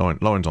go.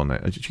 Lauren's on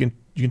there. You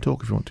can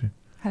talk if you want to.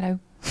 Hello.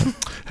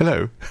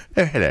 Hello.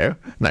 Oh, hello.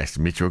 Nice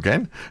to meet you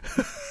again.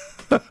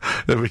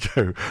 There we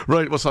go.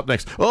 Right, what's up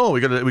next? Oh, we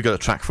got a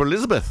track for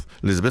Elizabeth.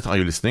 Elizabeth, are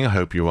you listening? I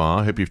hope you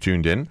are. I hope you've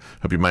tuned in.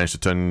 Hope you managed to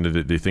turn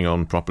the thing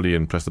on properly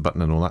and press the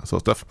button and all that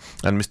sort of stuff.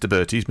 And Mr.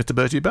 Bertie's Mr.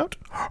 Bertie about?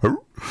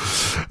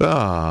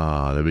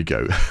 Ah, there we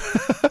go.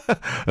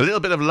 A little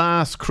bit of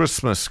Last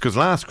Christmas, because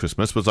last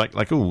Christmas was like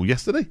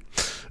yesterday.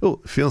 Oh,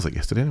 it feels like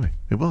yesterday anyway.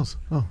 It was.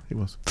 Oh, it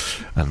was.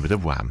 And a bit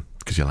of Wham,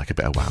 because you like a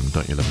bit of Wham,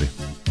 don't you, lovely?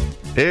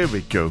 Here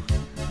we go.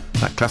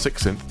 That classic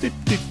synth.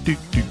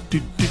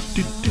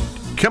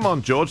 Come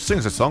on, George, sing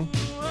us a song.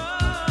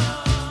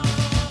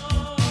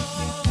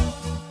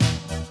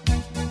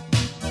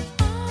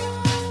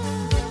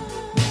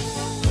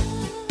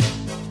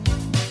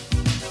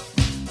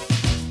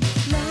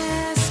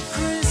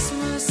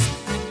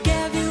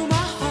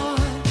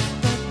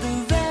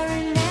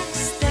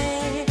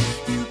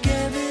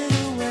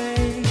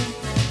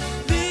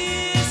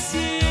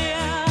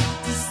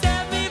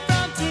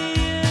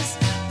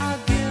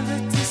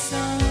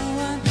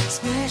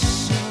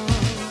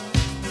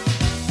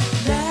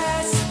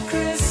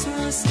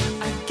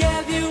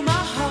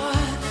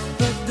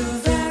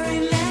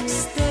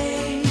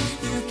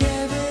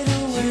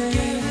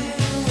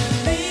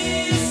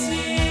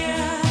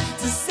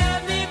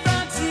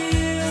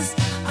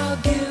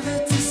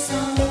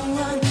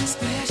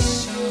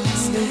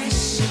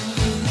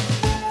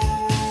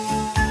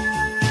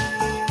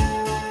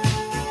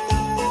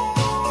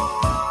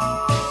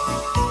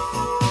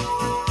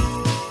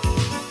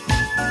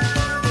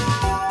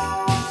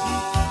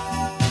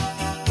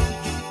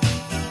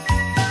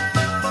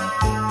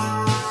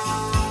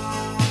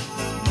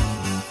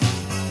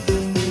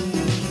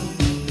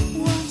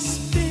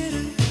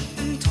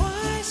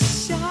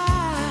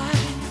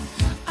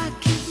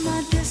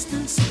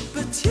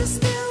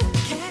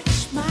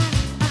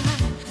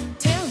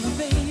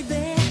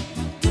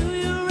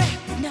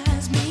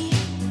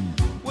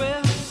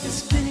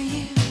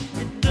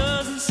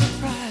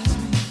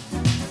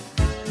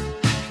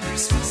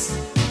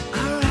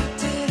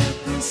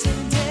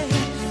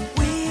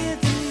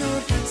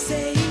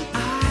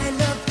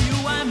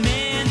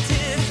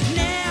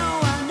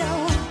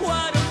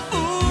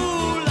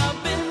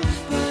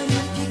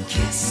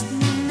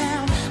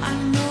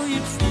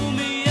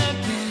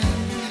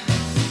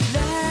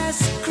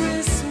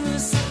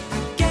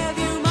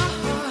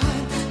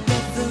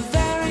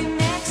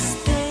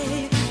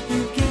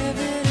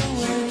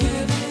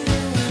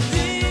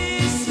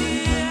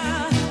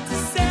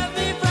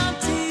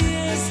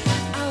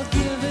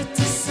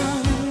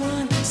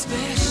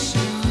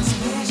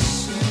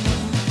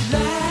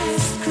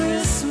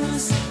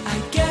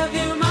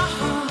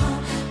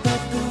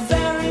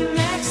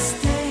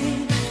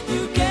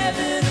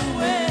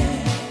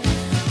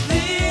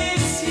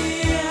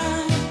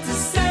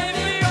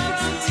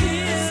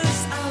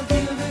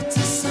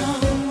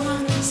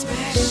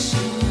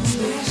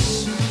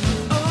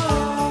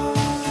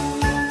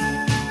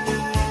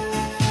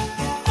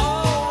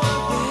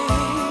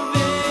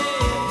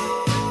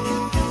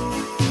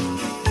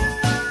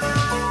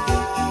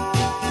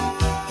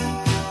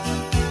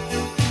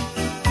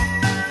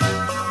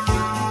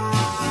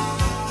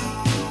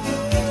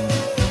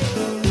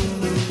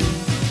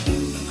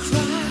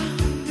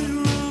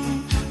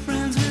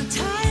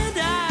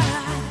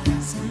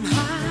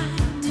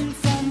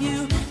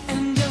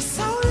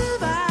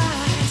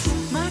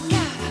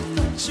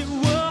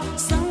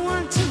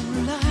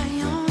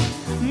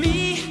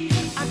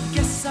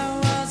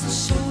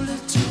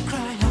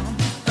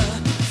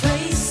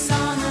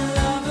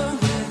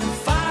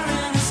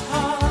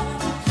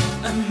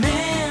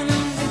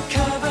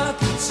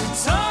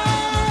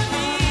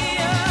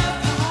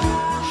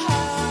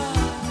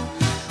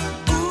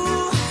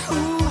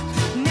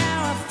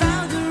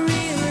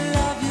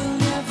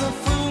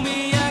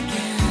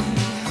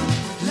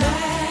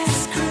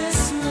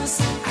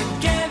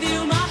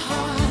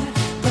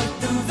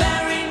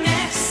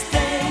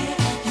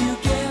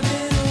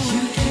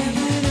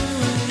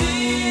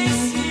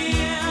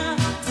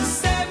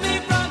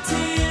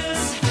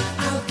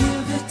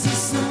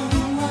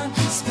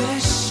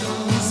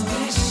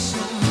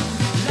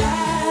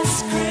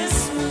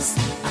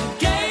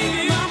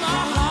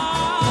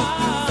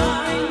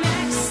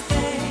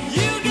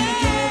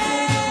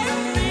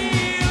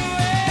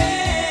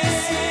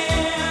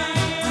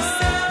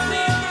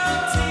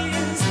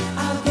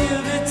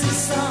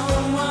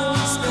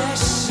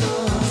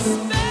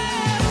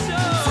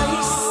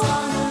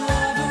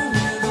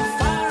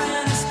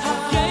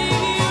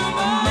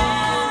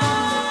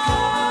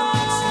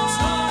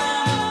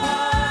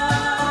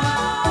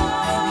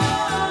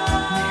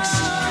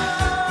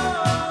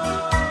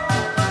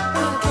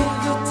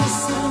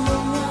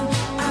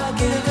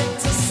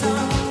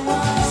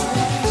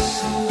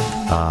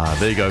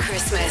 There you go.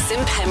 Christmas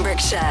in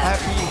Pembrokeshire.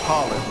 Happy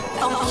holiday.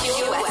 On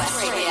Pure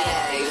West Radio.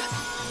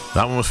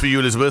 That one was for you,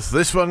 Elizabeth.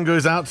 This one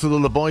goes out to all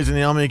the boys in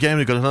the army again.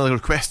 We've got another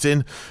request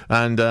in,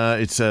 and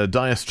it's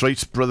Dire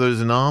Straits Brothers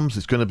in Arms.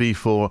 It's going to be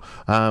for,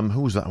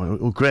 who was that one?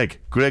 Oh, Greg.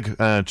 Greg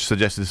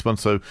suggested this one,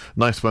 so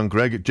nice one,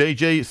 Greg.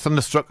 JJ,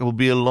 Thunderstruck will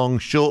be along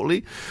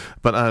shortly,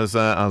 but as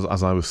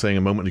I was saying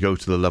a moment ago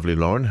to the lovely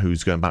Lauren,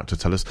 who's going back to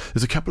tell us,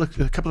 there's a couple of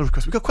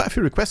requests. We've got quite a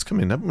few requests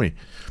come in, haven't we?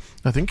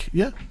 I think,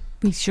 yeah.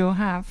 We sure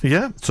have.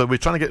 Yeah, so we're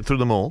trying to get through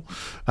them all,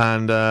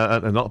 and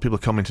a lot of people are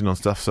commenting on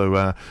stuff,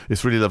 so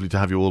it's really lovely to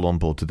have you all on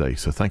board today,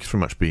 so thank you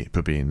very much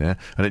for being there,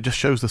 and it just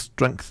shows the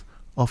strength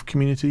of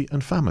community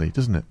and family,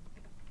 doesn't it?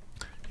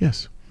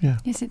 Yes. Yeah.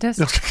 Yes, it does.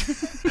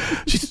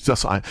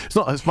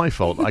 It's my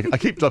fault. I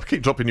keep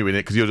dropping you in it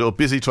because you're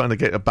busy trying to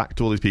get back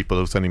to all these people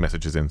who are sending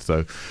messages in,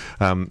 so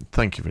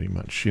thank you very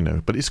much,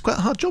 but it's quite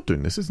a hard job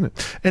doing this, isn't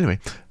it? Anyway,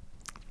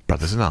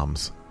 Brothers in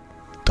Arms,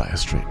 Dire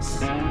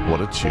Straits. What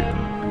a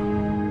tune.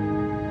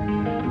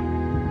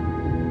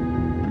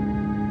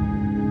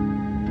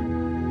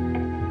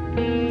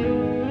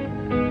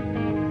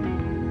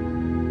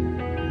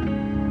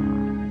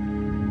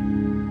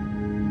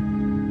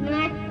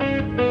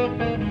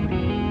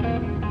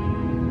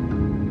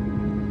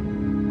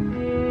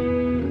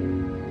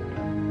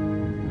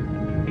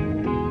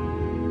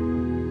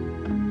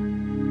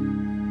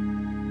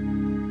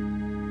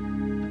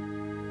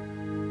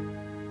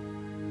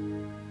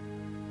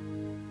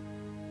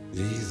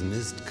 These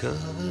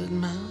mist-covered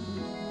mountains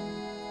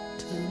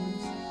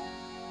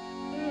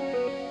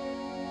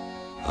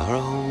are a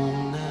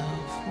home now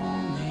for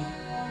me,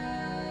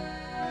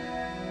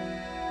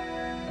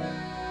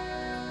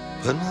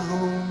 but my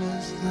home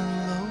is the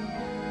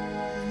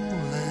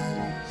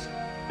lowlands,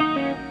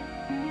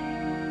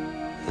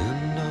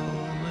 and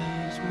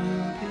always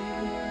will be.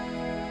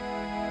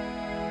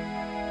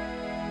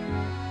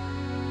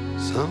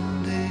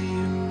 Someday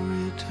you'll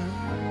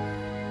return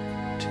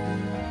to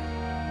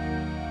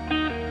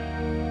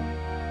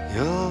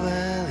your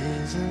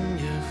valleys and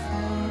your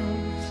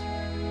farms,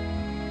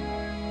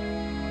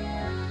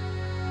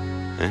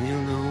 and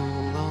you'll no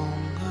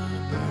longer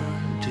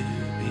burn to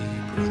be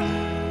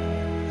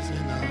brothers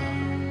in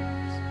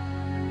arms.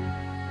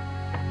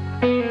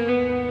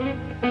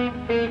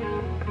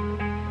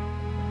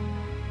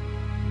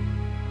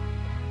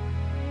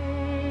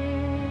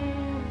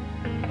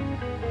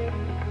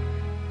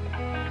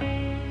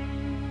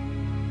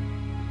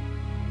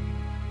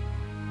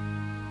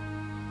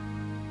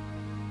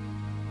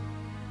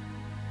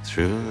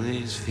 Through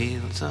these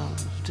fields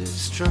of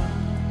destruction,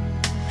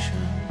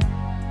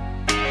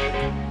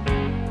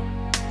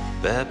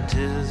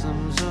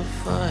 baptisms of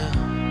fire,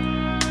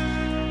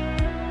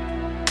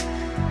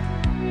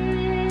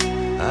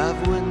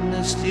 I've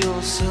witnessed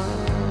your suffering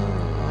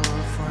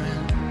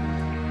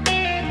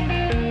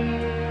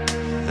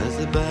as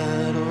the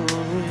battle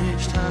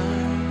reached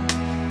high,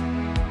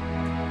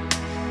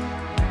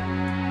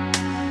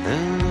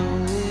 and though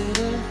it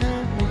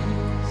hurt me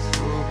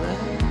so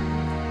bad,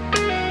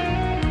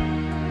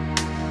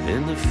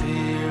 in the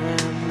fear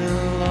and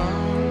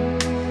alarm,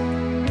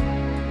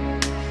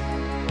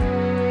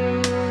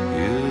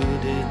 you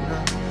did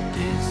not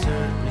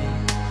desert me,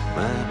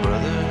 my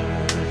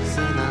brothers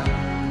in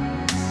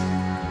arms.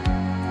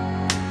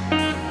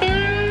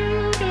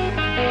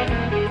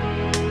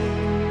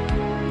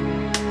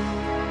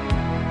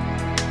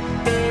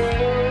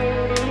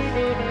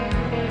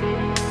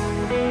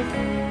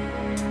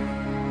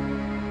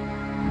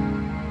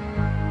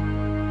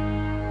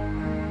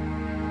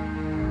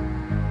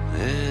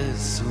 There's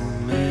so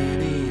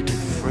many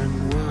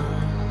different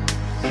worlds,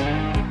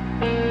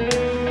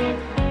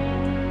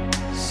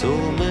 so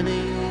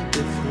many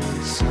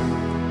different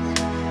suns,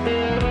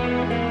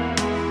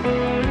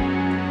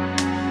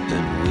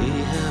 and we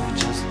have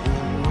just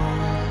one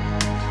world,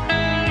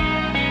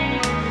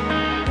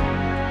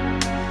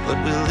 but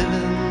we live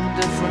in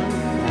different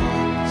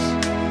ones.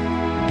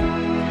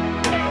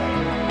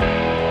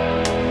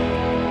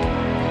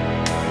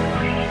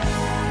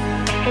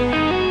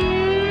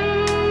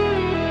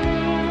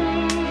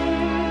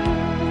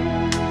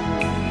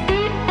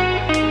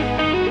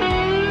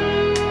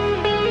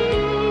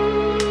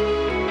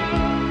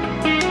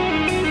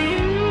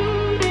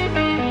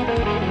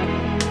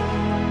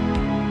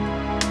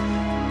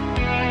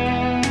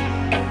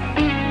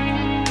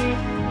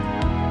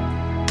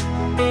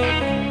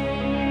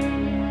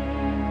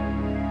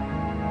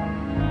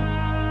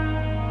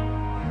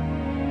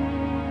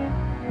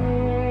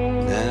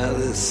 Now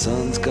the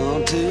sun's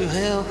gone to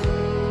hell,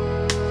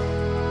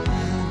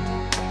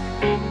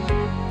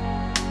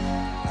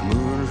 the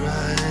moon's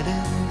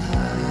riding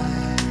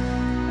high.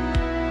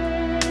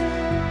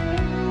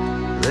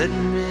 Let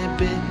me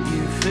bid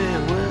you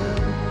farewell.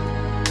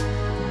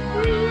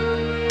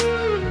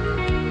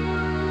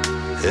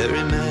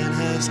 Every man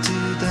has to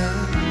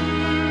die,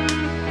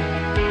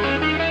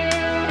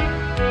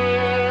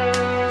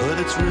 but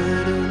it's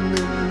written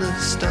in the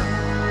starlight,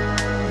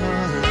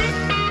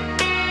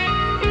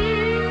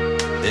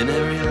 in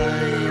every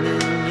line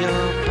in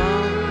your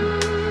palm.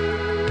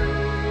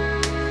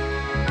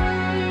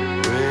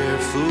 We're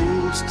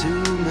fools to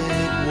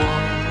make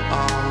war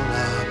on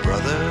our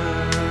brothers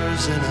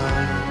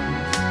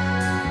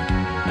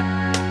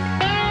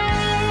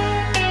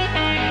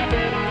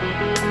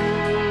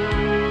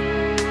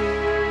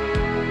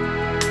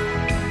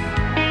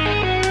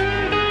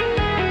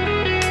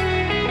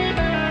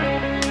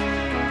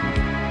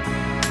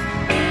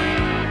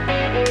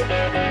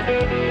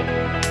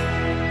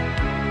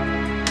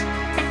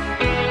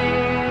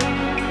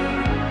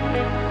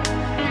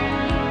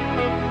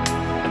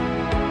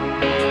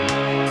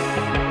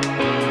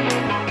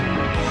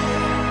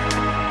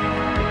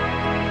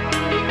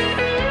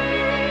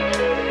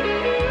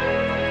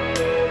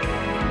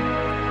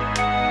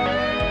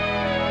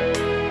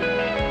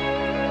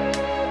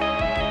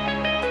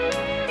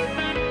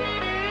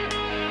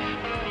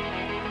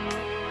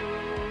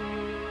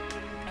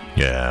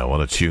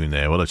What a tune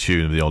there. What a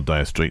tune of the old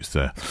Dire Straits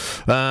there.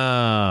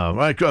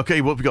 Right,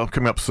 okay, what have we got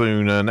coming up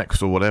soon,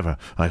 next or whatever?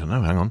 I don't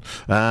know, hang on.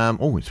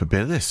 It's a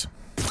bit of this.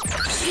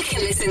 You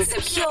can listen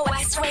to Pure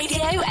West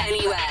Radio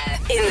anywhere.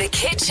 In the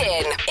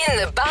kitchen, in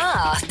the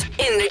bath,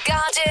 in the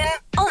garden,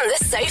 on the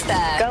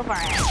sofa. Go for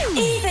it.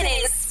 Even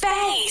in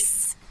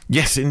space.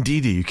 Yes,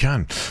 indeed, you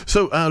can.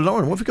 So,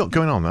 Lauren, what have we got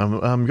going on?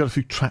 We've got a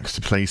few tracks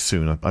to play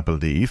soon, I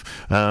believe.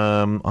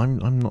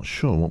 I'm not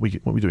sure what we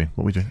doing.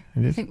 What we doing?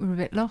 I think we're a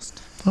bit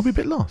lost. Are we a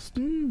bit lost?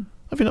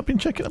 Have you not been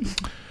checking up?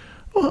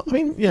 Well, I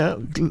mean, yeah,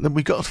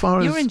 we got as far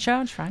as... You're in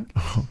charge, Frank.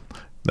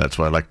 That's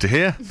what I like to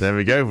hear. There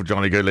we go.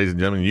 Johnny go, ladies and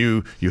gentlemen.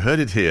 You heard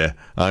it here.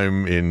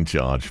 I'm in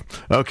charge.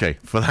 Okay,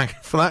 for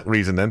that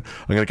reason then,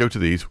 I'm going to go to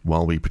these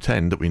while we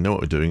pretend that we know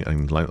what we're doing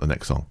and line up the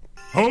next song.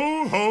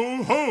 Ho,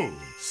 ho, ho!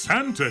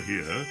 Santa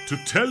here to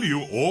tell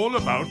you all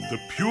about the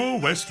Pure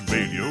West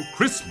Radio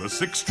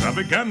Christmas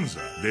Extravaganza,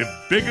 their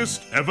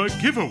biggest ever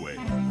giveaway,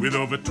 with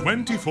over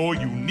 24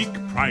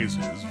 unique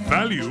prizes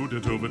valued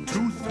at over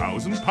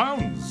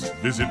 £2,000.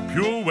 Visit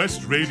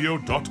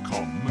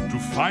purewestradio.com to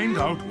find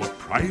out what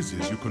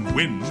prizes you can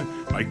win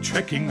by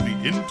checking the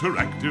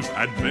interactive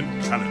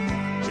Advent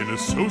calendar in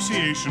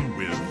association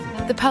with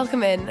The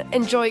Pelcom Inn.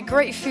 Enjoy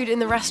great food in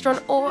the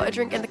restaurant or a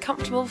drink in the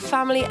comfortable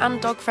family and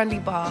dog-friendly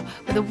bar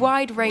with a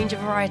wide range of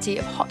variety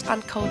of hot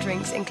and cold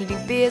drinks, including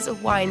beers,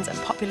 wines and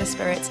popular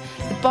spirits.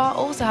 The bar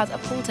also has a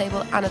pool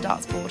table and a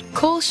darts board.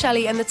 Call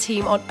Shelley and the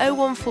team on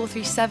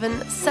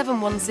 01437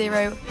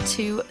 710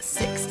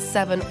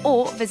 267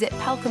 or visit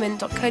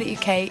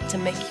pelcomin.co.uk to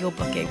make your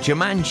booking.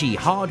 Jumanji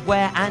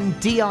Hardware and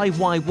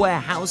DIY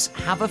Warehouse,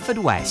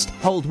 Haverfordwest,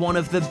 hold one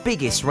of the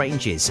biggest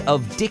ranges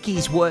of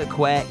Dickies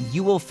workwear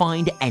you will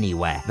find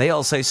anywhere. They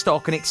also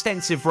stock an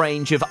extensive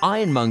range of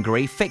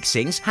ironmongery,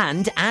 fixings,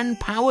 hand and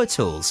power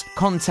tools.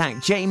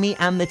 Contact Jamie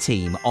and the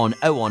team on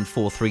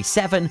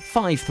 01437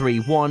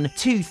 531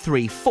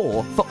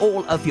 234 for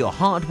all of your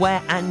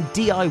hardware and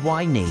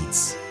DIY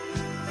needs.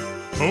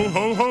 Ho,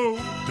 ho, ho!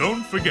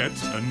 Don't forget,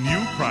 a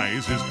new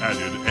prize is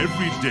added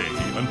every day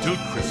until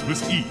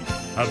Christmas Eve.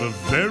 Have a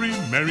very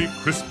Merry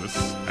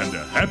Christmas and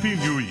a Happy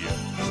New Year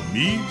from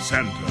me,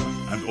 Santa,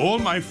 and all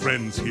my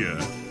friends here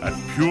at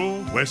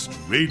Pure West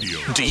Radio.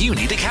 Do you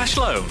need a cash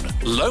loan?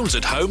 Loans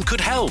at Home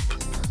could help.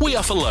 We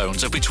offer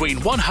loans of between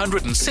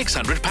 £100 and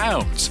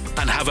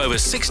 £600 and have over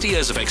 60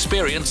 years of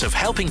experience of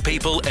helping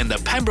people in the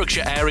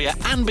Pembrokeshire area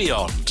and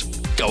beyond.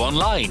 Go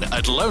online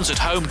at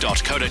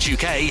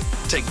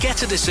loansathome.co.uk to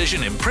get a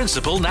decision in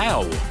principle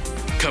now.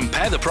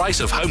 Compare the price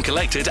of home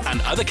collected and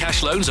other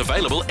cash loans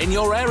available in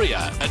your area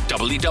at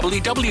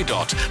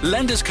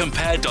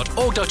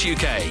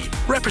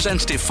www.lenderscompare.org.uk.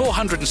 Representative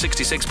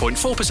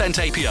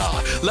 466.4%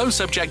 APR. Loan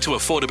subject to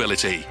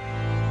affordability.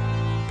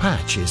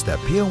 Patch is the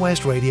Pure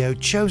West Radio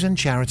chosen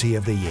charity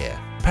of the year.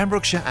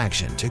 Pembrokeshire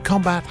Action to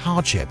Combat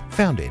Hardship,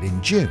 founded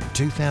in June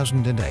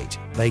 2008.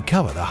 They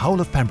cover the whole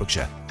of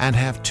Pembrokeshire and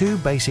have 2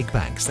 basic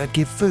banks that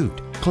give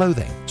food,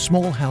 clothing,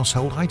 small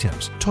household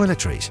items,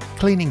 toiletries,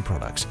 cleaning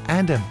products,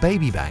 and a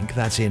baby bank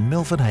that's in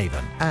Milford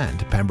Haven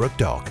and Pembroke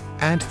Dock,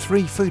 and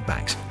 3 food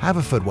banks,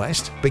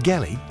 Haverfordwest,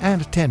 Begelly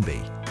and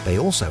Tenby. They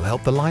also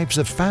help the lives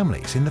of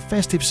families in the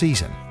festive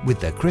season with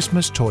their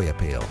Christmas toy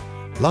appeal.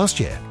 Last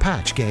year,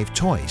 Patch gave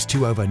toys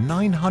to over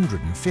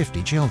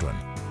 950 children.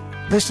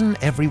 Listen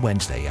every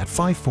Wednesday at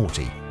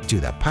 5:40 to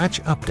the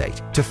Patch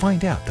Update to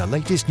find out the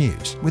latest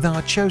news with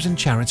our chosen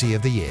charity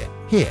of the year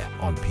here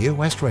on Pure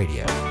West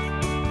Radio.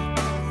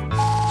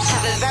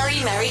 Have a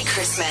very Merry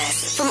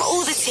Christmas from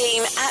all the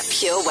team at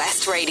Pure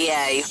West Radio.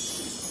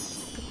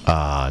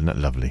 Isn't that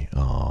lovely?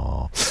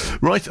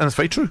 Right, and it's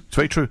very true. It's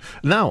very true.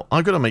 Now,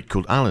 I've got a mate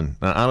called Alan.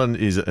 Alan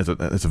is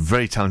a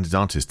very talented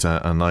artist,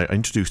 and I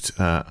introduced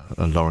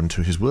Lauren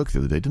to his work the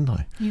other day, didn't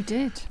I? You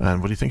did. And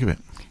what do you think of it?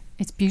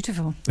 It's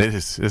beautiful. It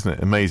is, isn't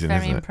it? Amazing,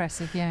 Very isn't it?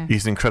 impressive, yeah.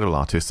 He's an incredible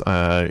artist.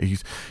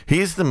 He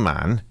is the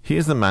man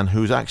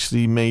who's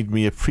actually made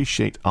me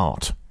appreciate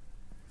art.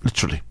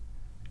 Literally.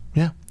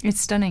 Yeah. It's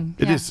stunning.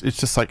 It is. It's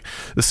just like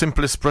the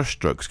simplest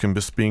brushstrokes can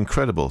just be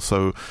incredible.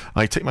 So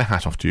I take my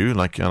hat off to you.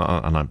 Like,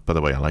 and by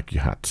the way, I like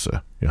your hat,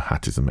 sir. Your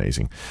hat is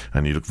amazing,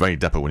 and you look very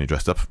dapper when you're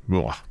dressed up.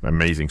 Oh,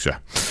 amazing, sir.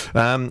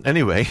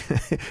 Anyway,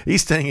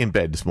 he's staying in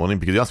bed this morning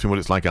because he asked me what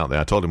it's like out there.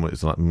 I told him what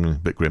it's like, a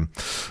bit grim,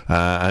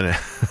 and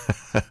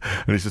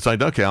he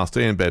decided, okay, I'll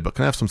stay in bed, but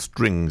can I have some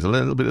strings, a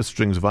little bit of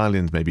strings,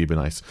 violins, maybe be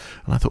nice.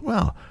 And I thought,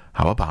 well,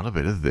 how about a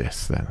bit of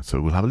this then?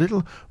 So we'll have a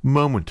little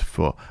moment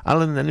for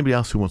Alan and anybody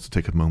else who wants to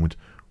take a moment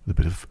with a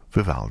bit of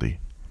Vivaldi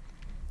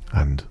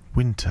and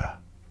winter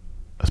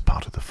as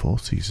part of the 4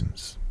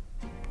 seasons.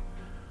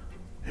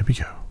 Here we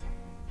go.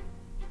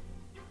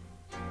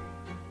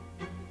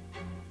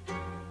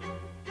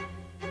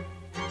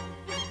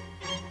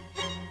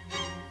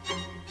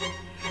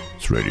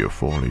 It's Radio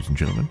 4, ladies and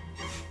gentlemen.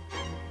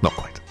 Not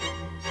quite.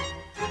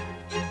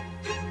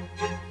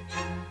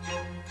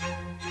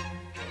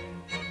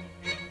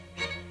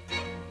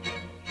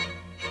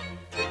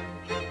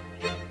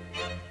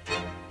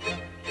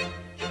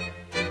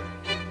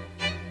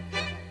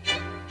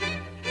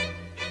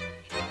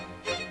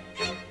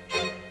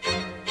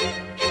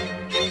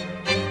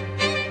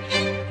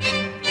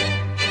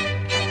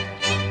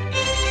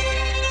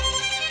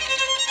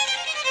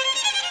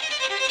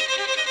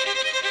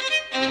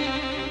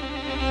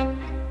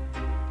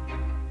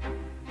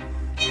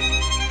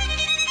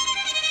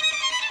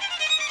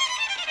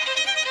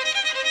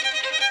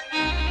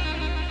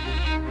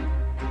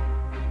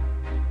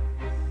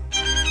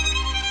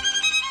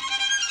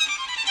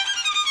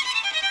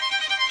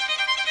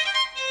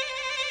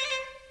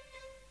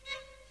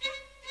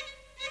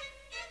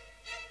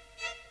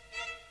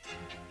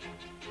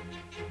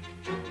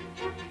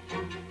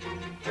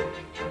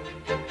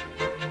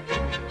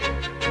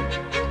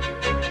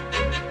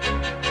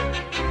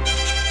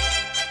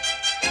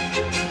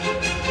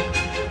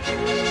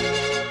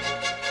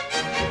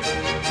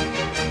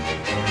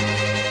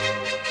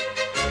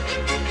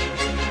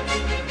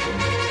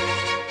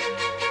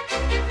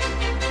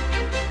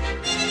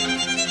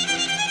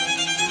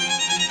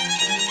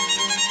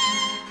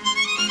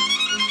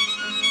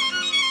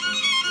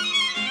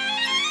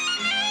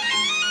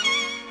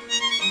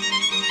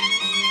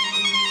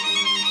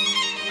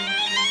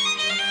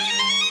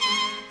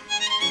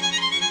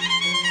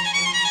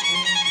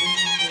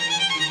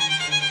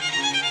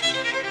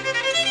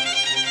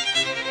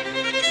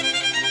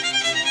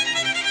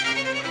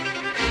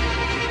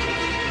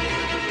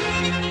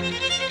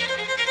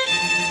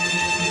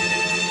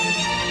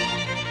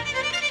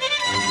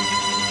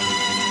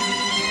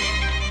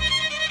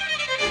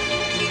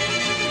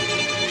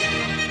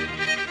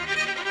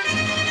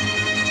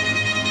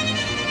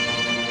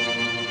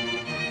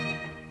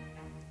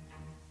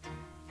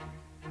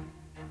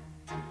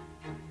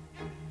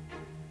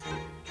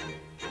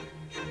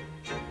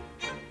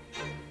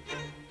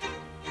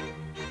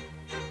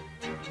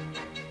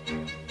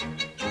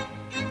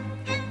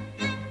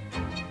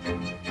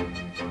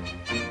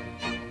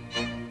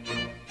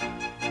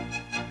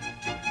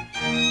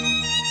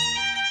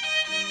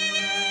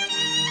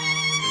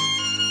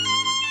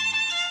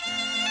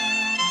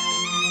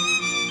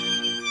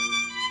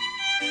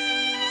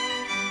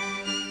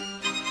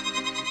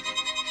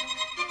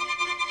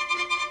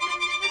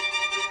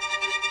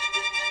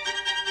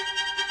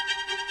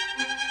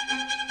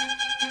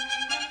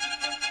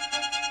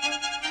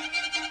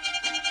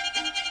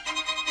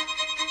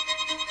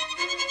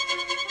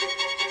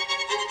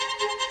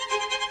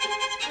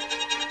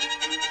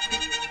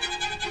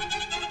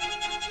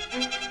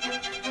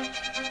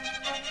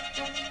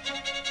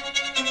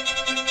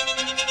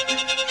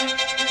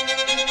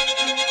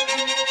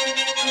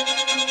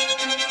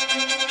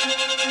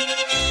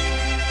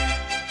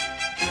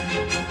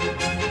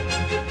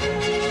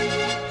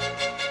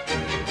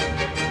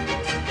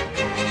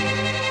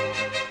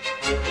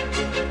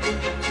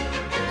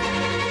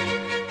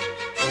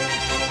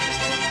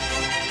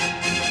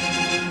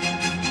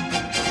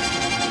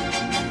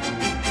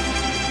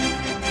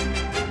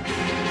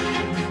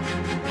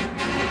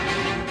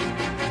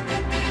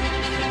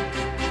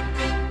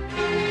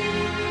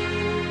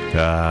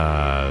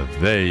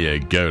 There you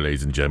go,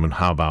 ladies and gentlemen.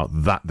 How about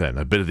that then?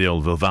 A bit of the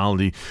old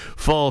Vivaldi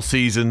Four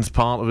Seasons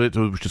part of it,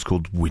 which is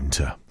called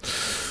Winter.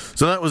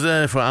 So that was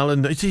there for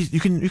Alan. You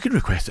can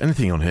request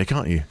anything on here,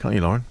 can't you? Can't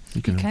you, Lauren?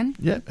 You can.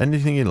 Yeah,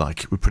 anything you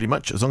like. Pretty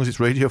much, as long as it's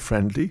radio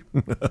friendly,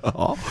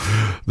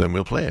 then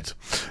we'll play it.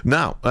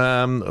 Now,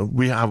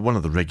 we have one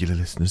of the regular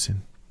listeners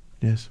in.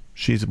 Yes,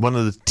 she's one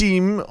of the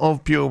team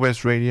of Pure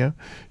West Radio.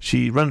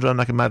 She runs around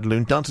like a mad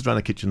loon, dances around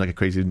the kitchen like a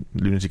crazy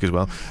lunatic as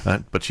well.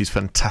 But she's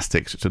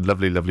fantastic. Such a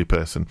lovely, lovely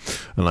person.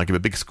 And I give her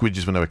big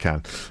squidges whenever I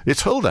can.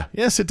 It's Hulda.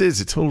 Yes, it is.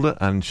 It's Hulda.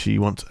 And she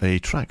wants a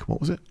track. What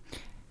was it?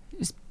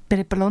 It's a bit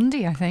of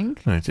Blondie, I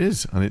think. It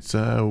is. And it's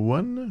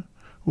One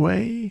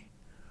Way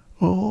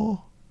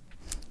or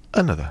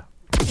Another.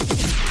 You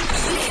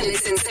can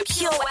listen to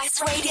Pure West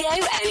Radio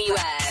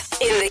anywhere.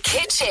 In the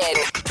kitchen,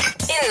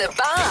 in the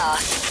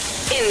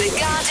bath, in the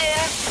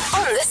garden,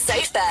 on the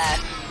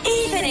sofa,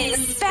 even in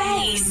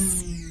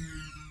space.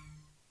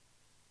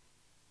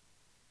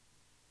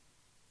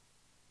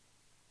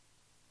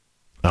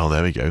 Oh,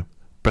 there we go.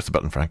 Press the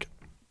button, Frank.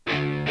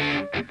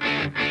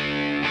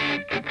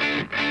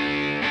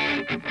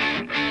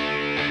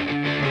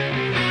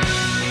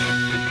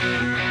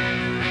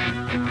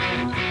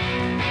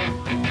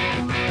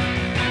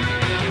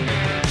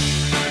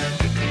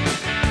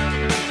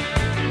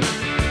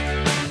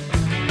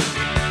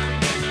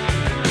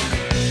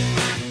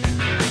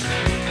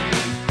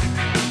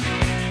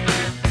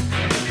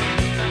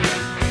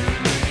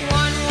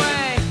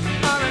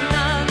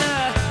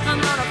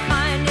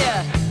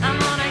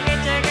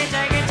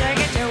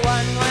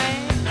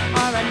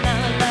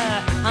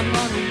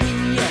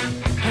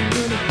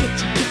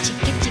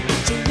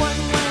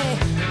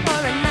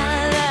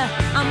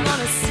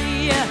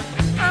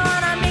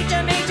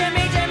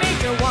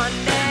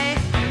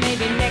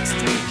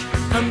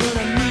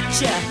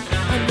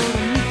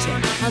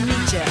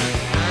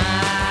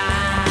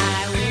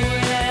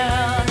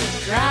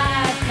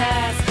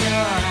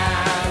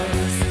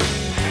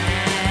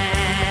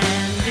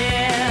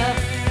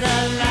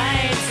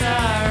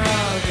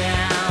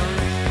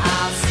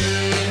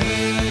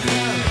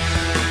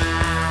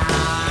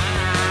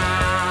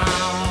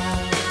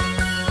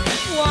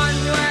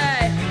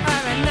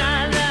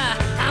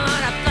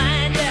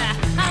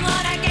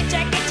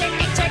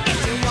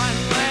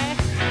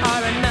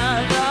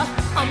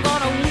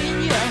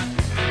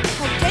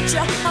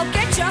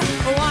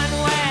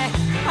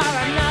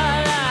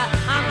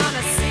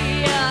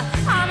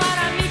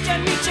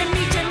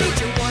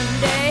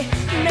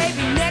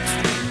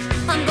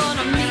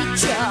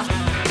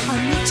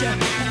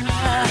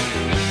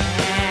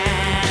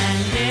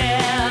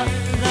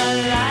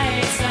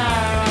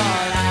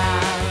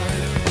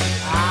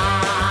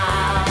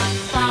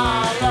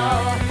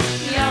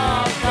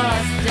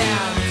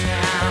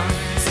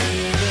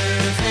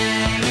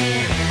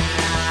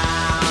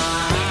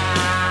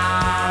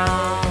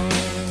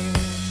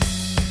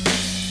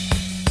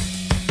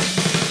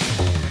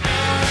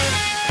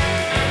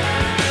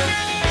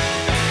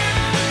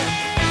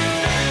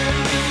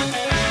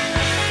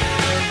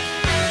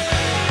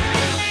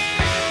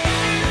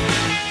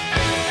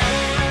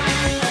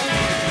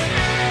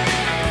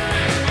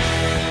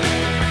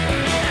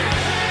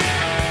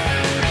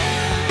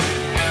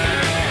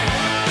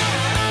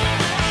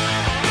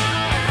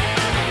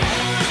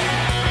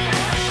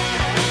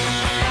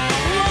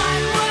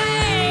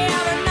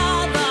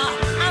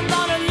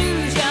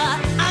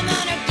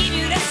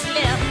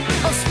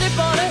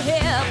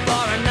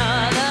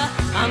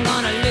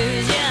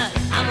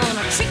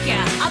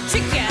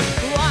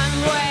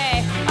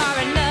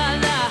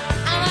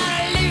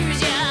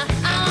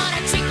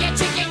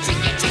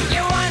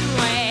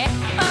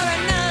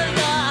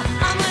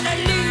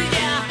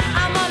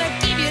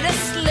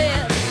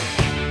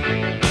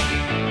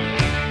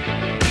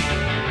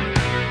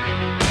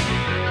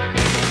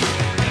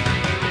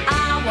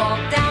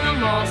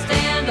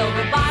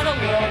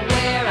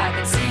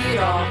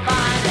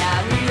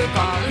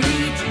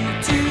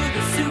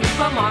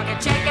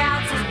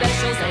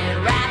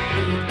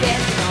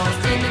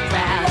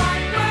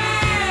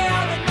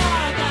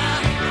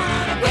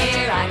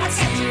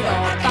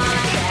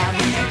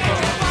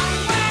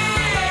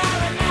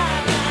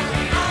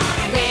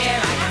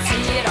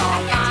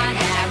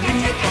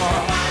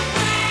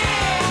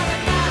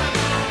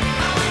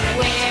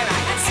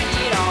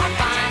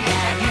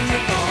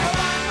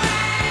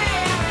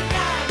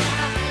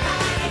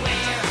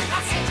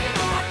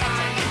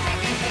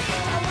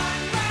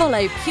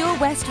 Follow Pure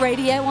West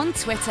Radio on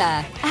Twitter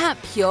at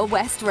Pure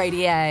West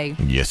Radio.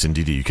 Yes,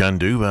 indeed, you can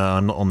do.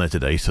 I'm not on there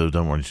today, so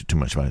don't worry too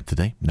much about it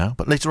today now.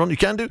 But later on, you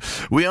can do.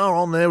 We are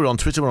on there. We're on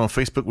Twitter. We're on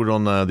Facebook. We're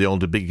on the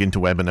old big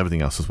interweb and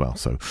everything else as well.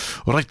 So,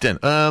 all right then.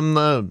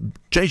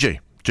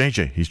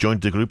 JJ, he's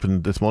joined the group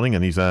this morning,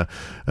 and he's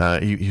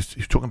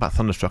talking about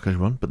Thunderstruck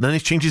earlier on, but then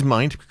he's changed his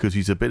mind because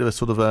he's a bit of a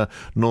sort of a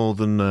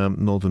northern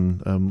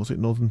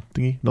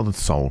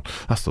soul.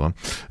 That's the one.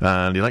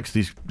 And he likes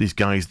these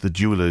guys, the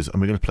Jewelers, and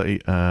we're going to play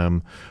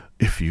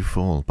If You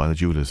Fall by the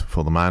Jewelers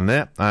for the man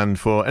there. And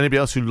for anybody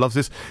else who loves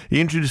this,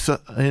 he introduced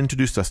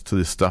us to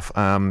this stuff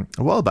a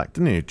while back,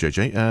 didn't he,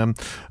 JJ?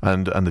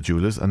 And the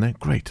Jewelers, and they're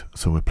great.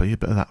 So we'll play a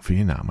bit of that for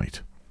you now,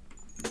 mate.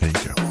 There you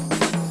go.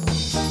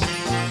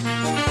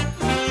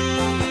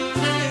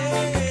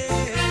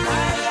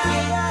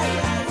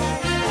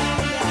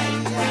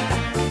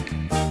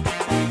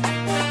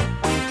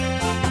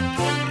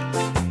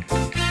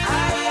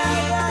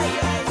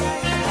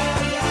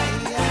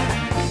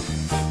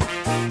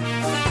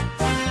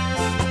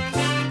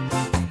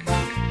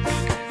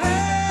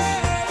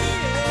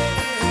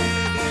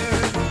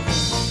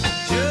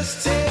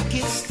 Just take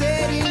it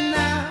steady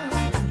now.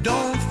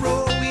 Don't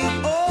throw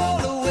it all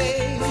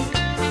away.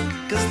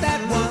 'Cause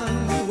that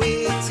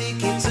one-way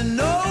ticket to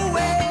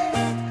nowhere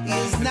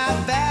is not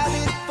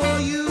valid for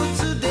you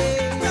today.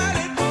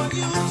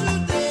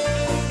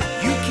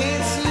 You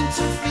can't seem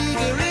to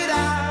figure it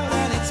out,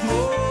 and it's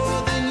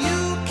more than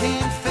you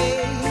can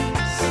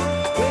face.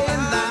 When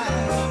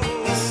life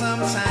is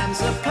sometimes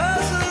a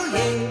puzzle,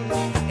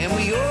 yeah, and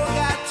we all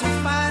got to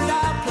find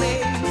our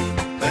place.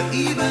 But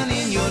even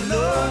in your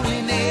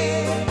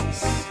loneliness,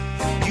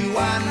 you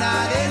are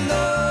not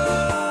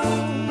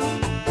alone.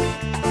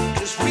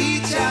 Just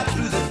reach out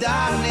through the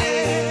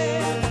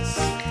darkness.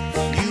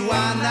 You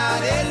are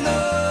not alone.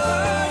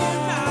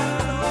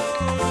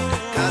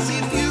 'Cause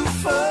if you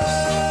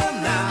fall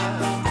now,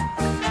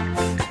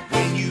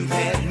 when you've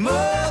had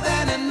more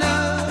than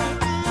enough,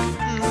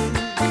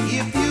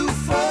 if you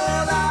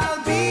fall, I'll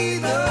be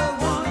the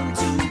one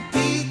to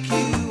pick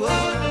you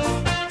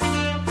up.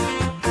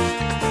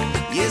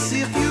 Yes,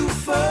 if you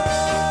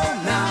fall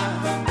now,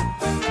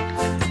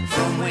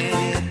 from when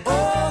it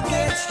all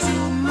gets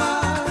too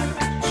much.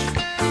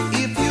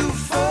 If you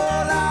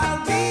fall, I'll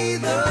be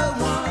the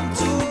one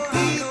to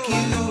pick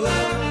you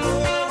up.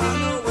 Oh, I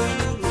know where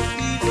you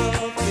pick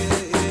up,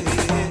 yeah.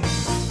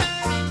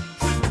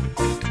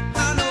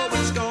 I know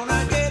it's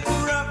gonna get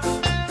rough.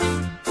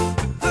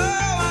 Oh,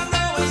 I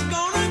know it's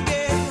gonna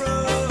get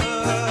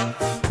rough.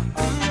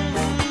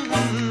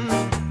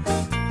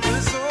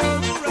 It's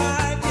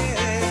alright,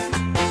 yeah.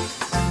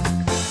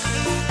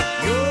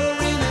 You're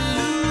in a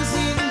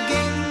losing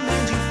game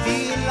and you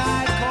feel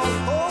like all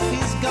hope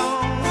is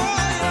gone.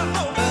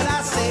 But I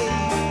say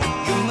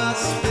you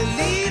must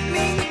believe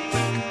me,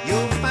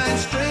 you'll find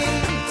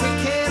strength to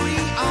carry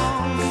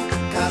on.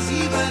 'Cause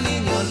even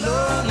in your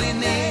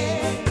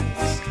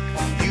loneliness,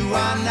 you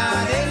are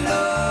not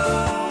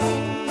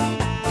alone.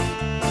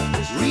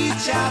 Just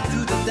reach out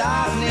through the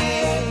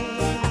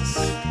darkness.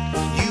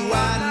 You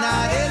are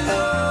not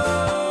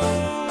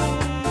alone.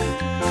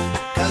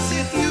 'Cause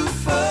if you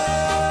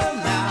fall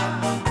now,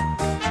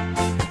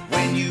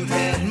 when you've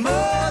had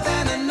more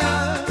than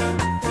enough,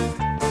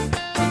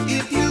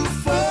 if you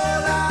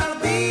fall, I'll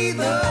be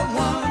the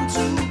one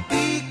to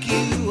pick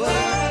you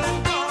up.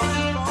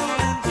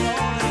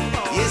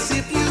 Yes,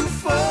 if you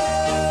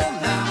fall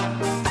now,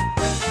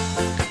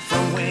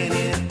 from when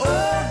it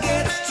all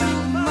gets too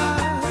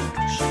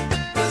much.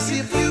 'Cause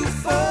if you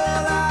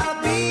fall,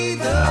 I'll be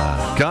the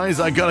one. Guys,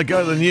 I gotta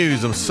go to the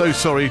news. I'm so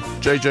sorry,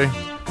 JJ.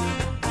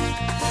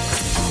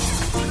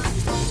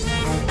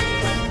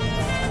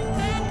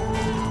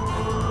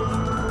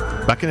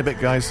 Back in a bit,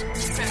 guys.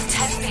 From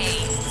Tenby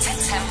to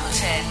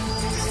Templeton.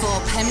 For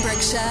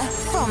Pembrokeshire,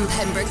 from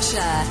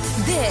Pembrokeshire,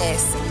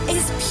 this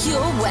is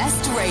Pure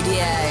West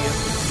Radio.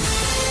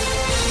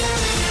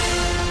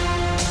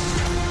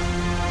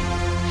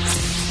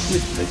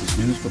 With the latest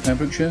news for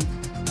Pembrokeshire,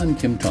 I'm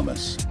Kim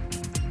Thomas.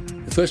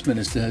 The First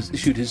Minister has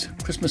issued his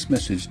Christmas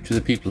message to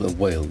the people of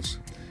Wales.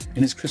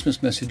 In his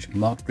Christmas message,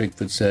 Mark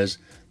Drakeford says,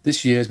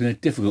 "This year has been a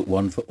difficult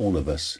one for all of us.